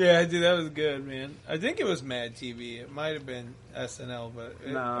somewhere. Yeah, dude, that was good, man. I think it was Mad TV. It might have been SNL, but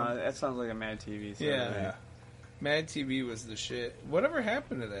No, that sounds like a Mad TV. So Yeah. Mad TV was the shit. Whatever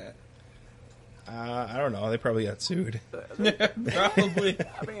happened to that? I don't know. They probably got sued. Probably.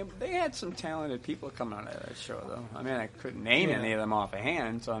 I mean, they had some talented people come out of that show, though. I mean, I couldn't name any of them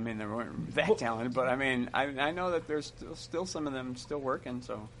offhand, so I mean, they weren't that talented. But I mean, I know that there's still some of them still working.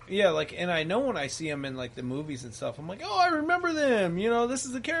 So Yeah, like, and I know when I see them in like the movies and stuff, I'm like, oh, I remember them. You know, this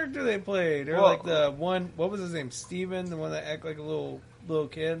is the character they played. Or like the one, what was his name? Steven, the one that acted like a little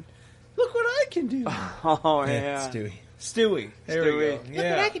kid. Look what I can do. oh yeah, Stewie. There we go. Stewie. Yeah.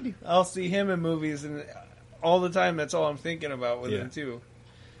 Look what I can do. I'll see him in movies, and all the time, that's all I'm thinking about with him too.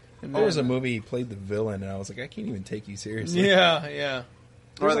 And There was a movie he played the villain, and I was like, I can't even take you seriously. Yeah.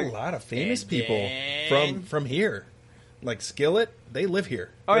 There's a lot of famous people from here. Like Skillet, they live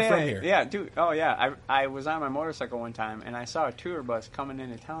here. They're from here. Yeah, dude. Oh, yeah. I was on my motorcycle one time, and I saw a tour bus coming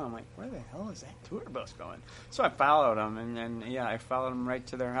into town. I'm like, where the hell is that tour bus going? So I followed them, and then, I followed them right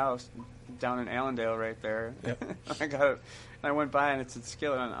to their house down in Allendale right there. Yep. I went by, and it said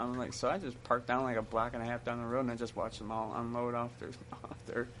Skillet, and I'm like, so I just parked down like a block and a half down the road, and I just watched them all unload off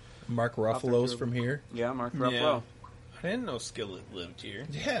their Mark Ruffalo's from here. Yeah, Mark Ruffalo. Yeah. I didn't know Skillet lived here.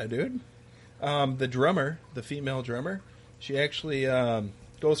 Yeah, dude. The drummer, the female drummer, she actually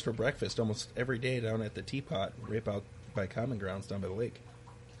goes for breakfast almost every day down at the Teapot, right out by Common Grounds down by the lake.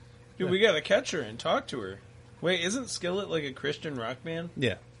 Dude, we gotta catch her and talk to her. Wait, isn't Skillet like a Christian rock band?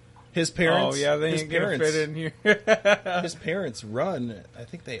 Yeah. His parents... Oh, yeah, they his ain't gonna parents, fit in here. his parents run... I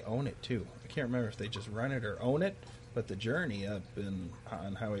think they own it, too. I can't remember if they just run it or own it, but the Journey up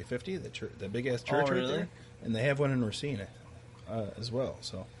on Highway 50, the big-ass church right really? there, and they have one in Racine as well,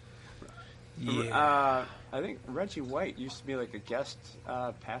 so... Yeah. I think Reggie White used to be like a guest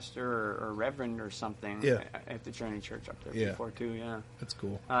pastor or reverend or something at the Journey Church up there before too. Yeah, That's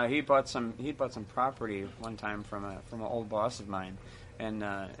cool. he bought some property one time from an old boss of mine, and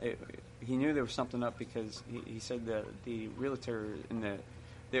he knew there was something up because he said that the realtor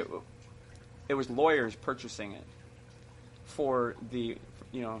it was lawyers purchasing it for the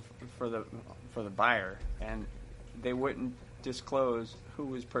for the buyer, and they wouldn't disclose who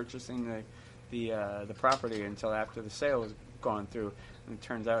was purchasing the property until after the sale was gone through. And it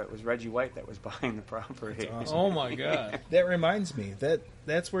turns out it was Reggie White that was buying the property. Awesome. Oh my god. That reminds me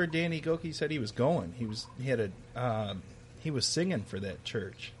that's where Danny Goki said he was going. He was singing for that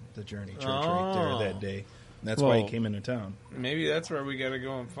church, the Journey Church, right there that day. And that's why he came into town. Maybe that's where we gotta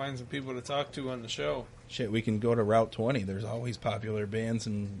go and find some people to talk to on the show. Shit, we can go to Route 20. There's always popular bands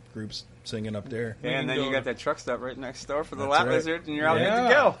and groups singing up there. Yeah, and then you got that truck stop right next door for the That's Lot right. Lizard, and you're all good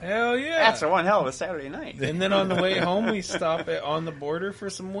to go. Hell yeah. That's a one hell of a Saturday night. And then on the way home, we stop on the border for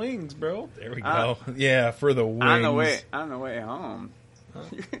some wings, bro. There we go. Yeah, for the wings. On the way home.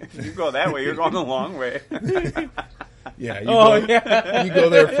 If you go that way, you're going the long way. Yeah, you go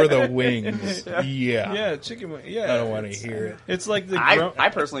there for the wings. Yeah. Yeah, chicken wing. Yeah. I don't want to hear it. It's like the I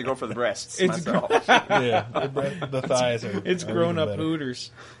personally go for the breasts myself. Yeah, the thighs are. it's are grown even up better.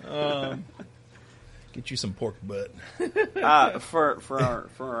 Hooters. Get you some pork butt. For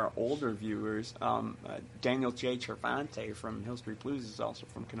our older viewers, Daniel J. Cervante from Hill Street Blues is also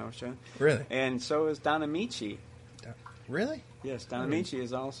from Kenosha. Really? And so is Don Amici. Really? Yes, Don Amici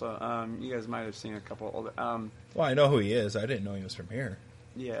is also. You guys might have seen a couple older. Well, I know who he is. I didn't know he was from here.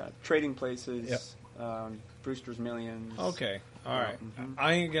 Yeah, Trading Places, Yep. Brewster's Millions. Okay. All right. Mhm.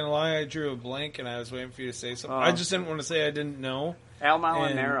 I ain't going to lie. I drew a blank, and I was waiting for you to say something. Oh. I just didn't want to say I didn't know. Al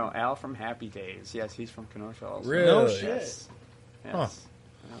Molinaro, Al from Happy Days. Yes, he's from Kenosha also. Really? No shit. Yes. Huh.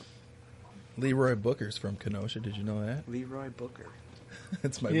 Leroy Booker's from Kenosha. Did you know that? Leroy Booker.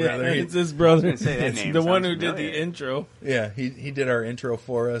 That's my Yeah, brother. it's his brother. I was gonna say that name the one sounds who did familiar. the intro. Yeah, he did our intro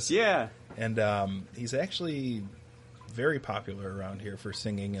for us. Yeah. And he's actually very popular around here for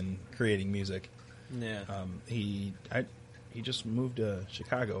singing and creating music. Yeah. He just moved to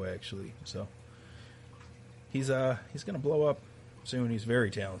Chicago actually, so he's gonna blow up soon. He's very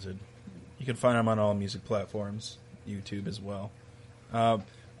talented. You can find him on all music platforms, YouTube as well.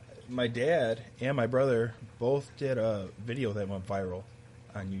 My dad and my brother both did a video that went viral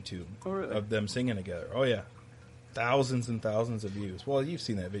on YouTube Oh, really? of them singing together. Oh yeah, thousands and thousands of views. Well, you've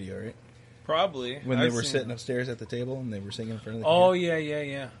seen that video, right? Probably. When they I've were seen sitting it. upstairs at the table and they were singing in front of the Oh, camera.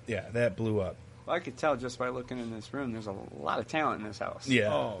 yeah. Yeah, that blew up. Well, I could tell just by looking in this room, there's a lot of talent in this house.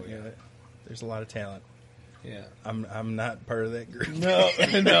 Yeah. Oh, yeah. There's a lot of talent. Yeah. I'm not part of that group. No.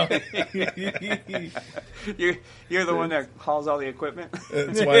 You're the one that hauls all the equipment.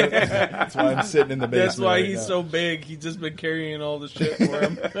 That's why I'm sitting in the basement. That's why right he's now. so big. He's just been carrying all the shit for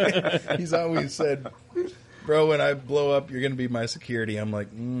him. He's always said, "Bro, when I blow up, you're gonna be my security." I'm like,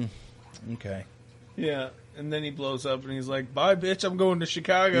 okay. Yeah. And then he blows up and he's like, bye, bitch, I'm going to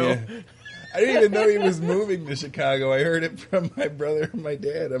Chicago. Yeah. I didn't even know he was moving to Chicago. I heard it from my brother and my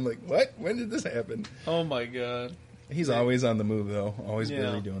dad. I'm like, what? When did this happen? Oh my god. He's always on the move, though. Always Yeah.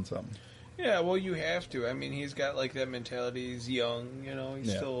 busy doing something. Yeah, well, you have to. I mean, he's got like that mentality. He's young, you know.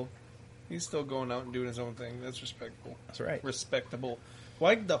 He's still going out and doing his own thing. That's respectable. That's right. Respectable.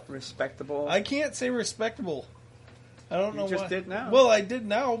 Why the? Respectable. I can't say respectable. I don't know. You just why. did now. Well, I did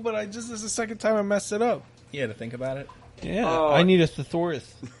now, but this is the second time I messed it up. You had to think about it. Yeah, Oh. I need a thesaurus.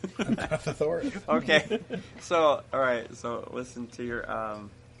 Thesaurus. Okay. So, all right. So, listen to your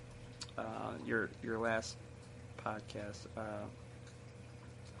last podcast.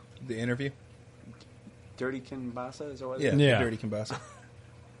 The interview? Dirty Kimbasa, is that what it Yeah, is? Yeah. Dirty Kimbasa.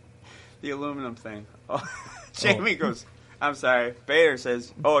 The aluminum thing. Oh, Jamie goes, I'm sorry. Bader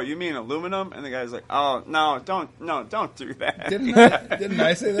says, "Oh, you mean aluminum?" And the guy's like, "Oh, no, don't do that." Didn't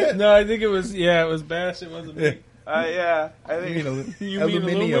I say that? No, I think it was Bash. It wasn't me. Yeah, I think You mean You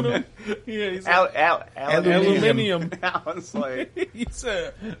mean aluminum? Yeah, he said aluminium. I was like, He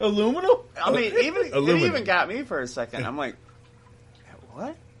said aluminum. I mean, it Aluminum. even got me for a second. I'm like,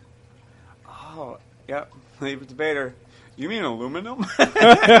 what? Oh, yep. Leave it to Bader. You mean aluminum? I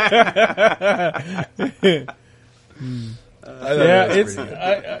thought Yeah, that was it's pretty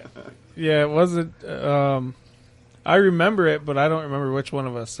good. yeah, it wasn't. I remember it, but I don't remember which one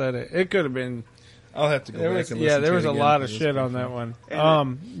of us said it. It could have been. I'll have to go There back was and listen to there it was a again, lot of because shit it's on pretty that one.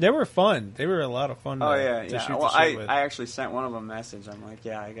 And They were fun. They were a lot of fun. Oh to yeah. shoot Well, the shit with. I actually sent one of them a message. I'm like,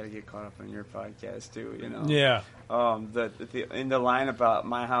 yeah, I got to get caught up on your podcast too. You know. Yeah. The in the line about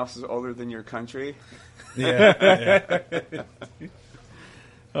my house is older than your country. fun. Yeah.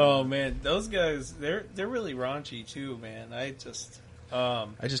 Oh man, those guys they're really raunchy too, man. I just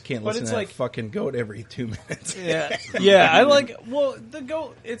can't But listen it's to that like- fucking goat every 2 minutes. yeah, I like. Well, the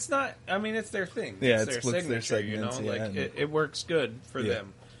goat. It's not. I mean, it's their thing. Yeah, it's it's their what's their signature. You know, segments, yeah, like and- it works good for Yeah.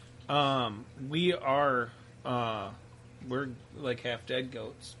 them. We are. We're like half dead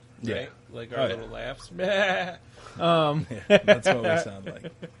goats, Yeah. right? Like Oh, our yeah. little laughs. Yeah, that's what we sound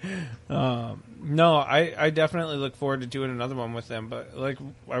like. No, I definitely look forward to doing another one with them. But like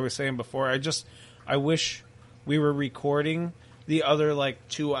I was saying before, I wish we were recording the other like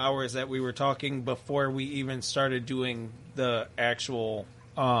 2 hours that we were talking before we even started doing the actual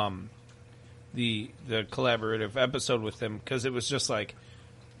the collaborative episode with them, because it was just like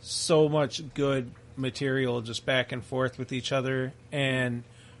so much good material just back and forth with each other, and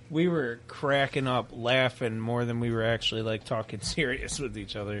we were cracking up laughing more than we were actually like talking serious with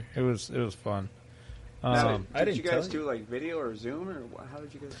each other. It was fun. So, I did didn't you guys tell you. do like video or Zoom or how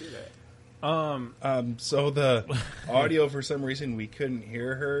did you guys do that? So the audio, for some reason, we couldn't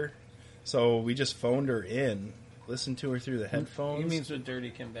hear her, so we just phoned her in, listened to her through the headphones. He means with Dirty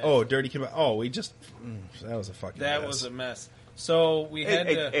Kim back. Oh, Dirty Kim. Oh, we just that was a fucking. that mess. was a mess. So we had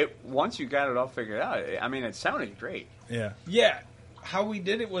to. Once you got it all figured out, I mean, it sounded great. Yeah. Yeah. How we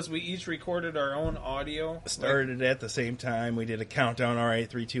did it was we each recorded our own audio. Started at the same time. We did a countdown. All right,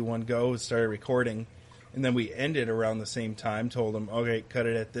 3, 2, 1, go. Started recording, and then we ended around the same time. Told them, okay, cut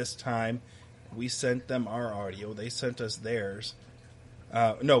it at this time. We sent them our audio. They sent us theirs.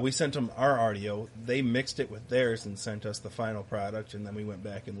 No, we sent them our audio. They mixed it with theirs and sent us the final product. And then we went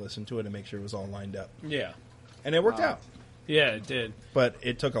back and listened to it and make sure it was all lined up. Yeah. And it worked out. Yeah, it did. But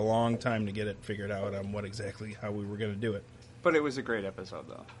it took a long time to get it figured out on how we were going to do it. But it was a great episode,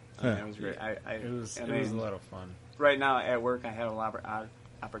 though. I mean, Yeah. it was great. It was I it was a mean, lot of fun. Right now at work, I had a lot of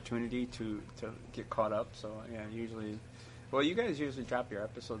opportunity to get caught up. So yeah, usually, well, you guys usually drop your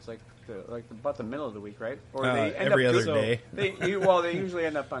episodes like about the middle of the week, right? Or they end every up other day. They usually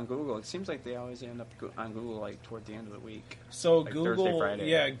end up on Google. It seems like they always end up on Google like toward the end of the week. So Like Google, Thursday, Friday.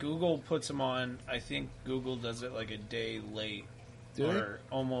 yeah, Google puts them on. I think Google does it like a day late, Do they? or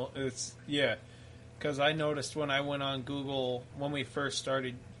almost. It's because I noticed when I went on Google when we first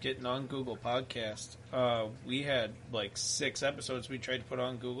started getting on Google Podcast, we had like 6 episodes we tried to put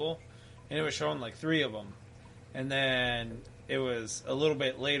on Google, and it was showing like 3 of them, and then it was a little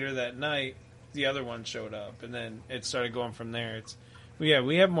bit later that night the other one showed up, and then it started going from there. We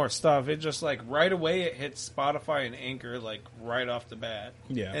have more stuff. It just like right away it hits Spotify and Anchor like right off the bat.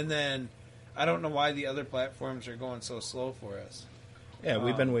 Yeah. And then I don't know why the other platforms are going so slow for us. Yeah,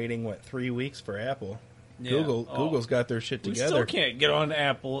 we've been waiting, 3 weeks for Apple. Yeah. Google's got their shit We together. still can't get on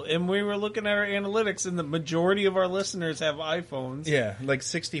Apple, and we were looking at our analytics, and the majority of our listeners have iPhones. Yeah, like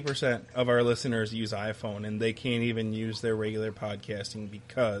 60% of our listeners use iPhone, and they can't even use their regular podcasting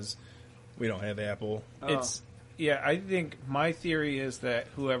because we don't have Apple. I think my theory is that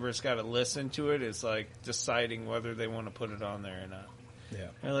whoever's got to listen to it is like deciding whether they want to put it on there or not. Yeah.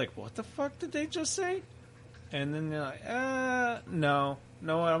 They're like, what the fuck did they just say? And then they're like, no.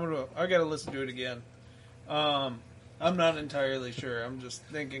 No, I gotta listen to it again. I'm not entirely sure. I'm just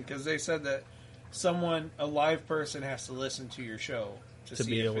thinking because they said that a live person has to listen to your show To see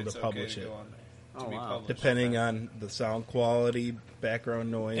be if able it's to okay publish to it. go on there, Oh, be wow. published. Depending on the sound quality, background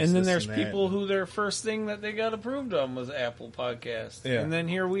noise. And then this there's that. people who their first thing that they got approved on was Apple Podcast. Yeah. And then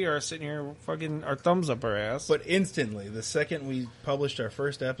here we are sitting here fucking our thumbs up our ass. But instantly, the second we published our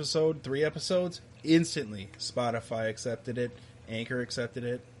first episode, 3 episodes, instantly Spotify accepted it, Anchor accepted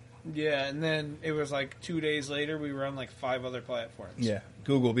it. yeah, and then it was like 2 days later we were on like 5 other platforms. Yeah,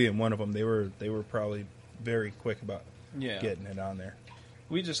 Google being one of them. They were probably very quick about Yeah. getting it on there.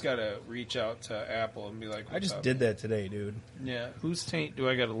 We just gotta reach out to Apple and be like, I just "What's up?" did that today, dude. Yeah, whose taint do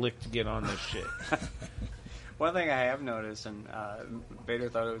I gotta lick to get on this shit? One thing I have noticed, and Bader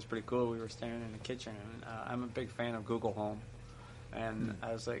thought it was pretty cool, we were standing in the kitchen, and I'm a big fan of Google Home. And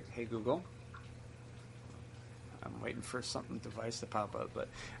I was like, hey, Google. I'm waiting for something device to pop up, but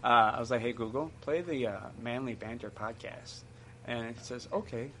I was like, hey, Google, play the Manly Banter podcast. And it says,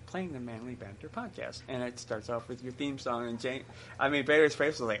 okay, playing the Manly Banter podcast. And it starts off with your theme song. And Bader's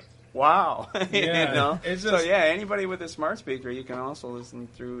face was like, wow. Yeah, you know? it's So, just- yeah, anybody with a smart speaker, you can also listen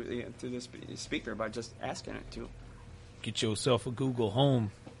through the speaker by just asking it to. Get yourself a Google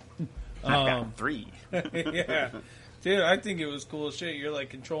Home. I've got 3. Yeah. Dude, I think it was cool as shit. You're like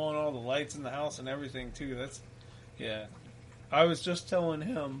controlling all the lights in the house and everything too. Yeah. I was just telling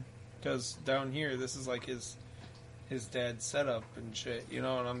him, because down here, this is like his dad's setup and shit, you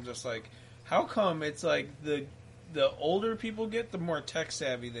know, and I'm just like, how come it's like the older people get, the more tech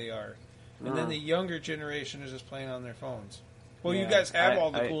savvy they are. And then the younger generation is just playing on their phones. Well, you Yeah, guys have all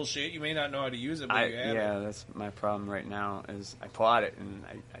the I- cool shit. You may not know how to use it, but you have Yeah, it. that's my problem right now. Is I bought it and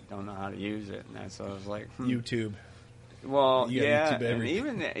I don't know how to use it, and that's so I was like, YouTube. well, You got yeah, YouTube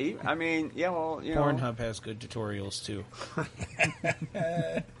and everything. I mean, yeah, well, you know, Pornhub has good tutorials too.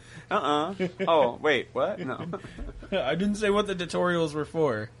 Oh, wait, what? No. I didn't say what the tutorials were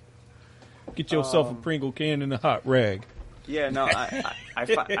for. Get yourself a Pringle can and a hot rag. Yeah, no,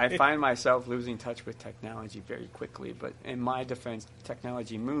 I find myself losing touch with technology very quickly, but in my defense,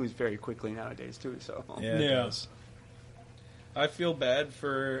 technology moves very quickly nowadays too. So Yeah, it Yeah. does. I feel bad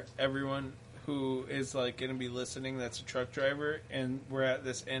for everyone who is like going to be listening that's a truck driver, and we're at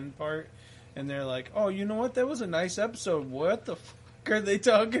this end part, and they're like, oh, you know what? That was a nice episode. What the fuck are they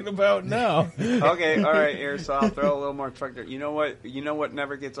talking about now? okay, all right, here, so I'll throw a little more truck there. You know what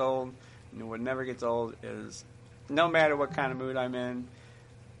never gets old? You know what never gets old is no matter what kind of mood I'm in,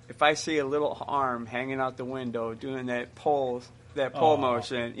 if I see a little arm hanging out the window doing that pole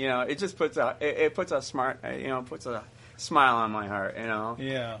motion, you know, it just puts puts a smile on my heart, you know.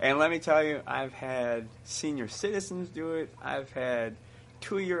 Yeah. And let me tell you, I've had senior citizens do it. I've had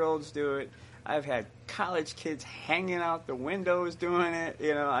 2-year-olds do it. I've had college kids hanging out the windows doing it.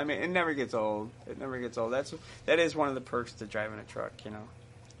 You know, I mean, it never gets old. It never gets old. That is one of the perks to driving a truck, you know.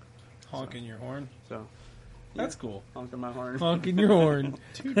 Honking your horn. So That's cool. honking my horn. Honking your horn.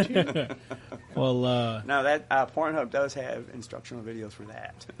 Well, Now that Pornhub does have instructional videos for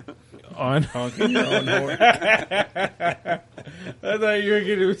that. on Honking your own horn. I thought you were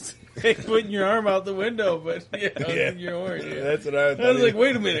going to say putting your arm out the window, but yeah, honking your horn. Yeah. That's what I I thought. was like,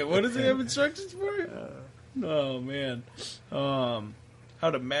 wait a minute, what does it have instructions for? Oh man, how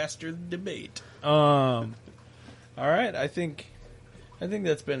to master the debate. All right, I think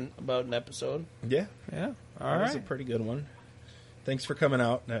that's been about an episode. Yeah, Yeah, all that was a right. pretty good one. Thanks for coming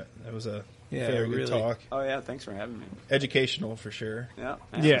out. That was a very good really. talk. Oh yeah, thanks for having me. Educational for sure. Yeah,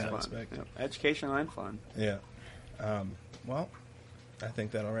 Yeah. it was fun. Yep. Educational and fun. Yeah. Well, I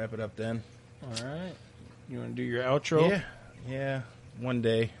think that'll wrap it up then. All right, you want to do your outro? Yeah. One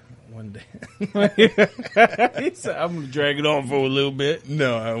day. He said, I'm gonna drag it on for a little bit.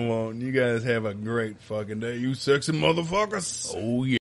 No, I won't. You guys have a great fucking day, you sexy motherfuckers. Oh yeah.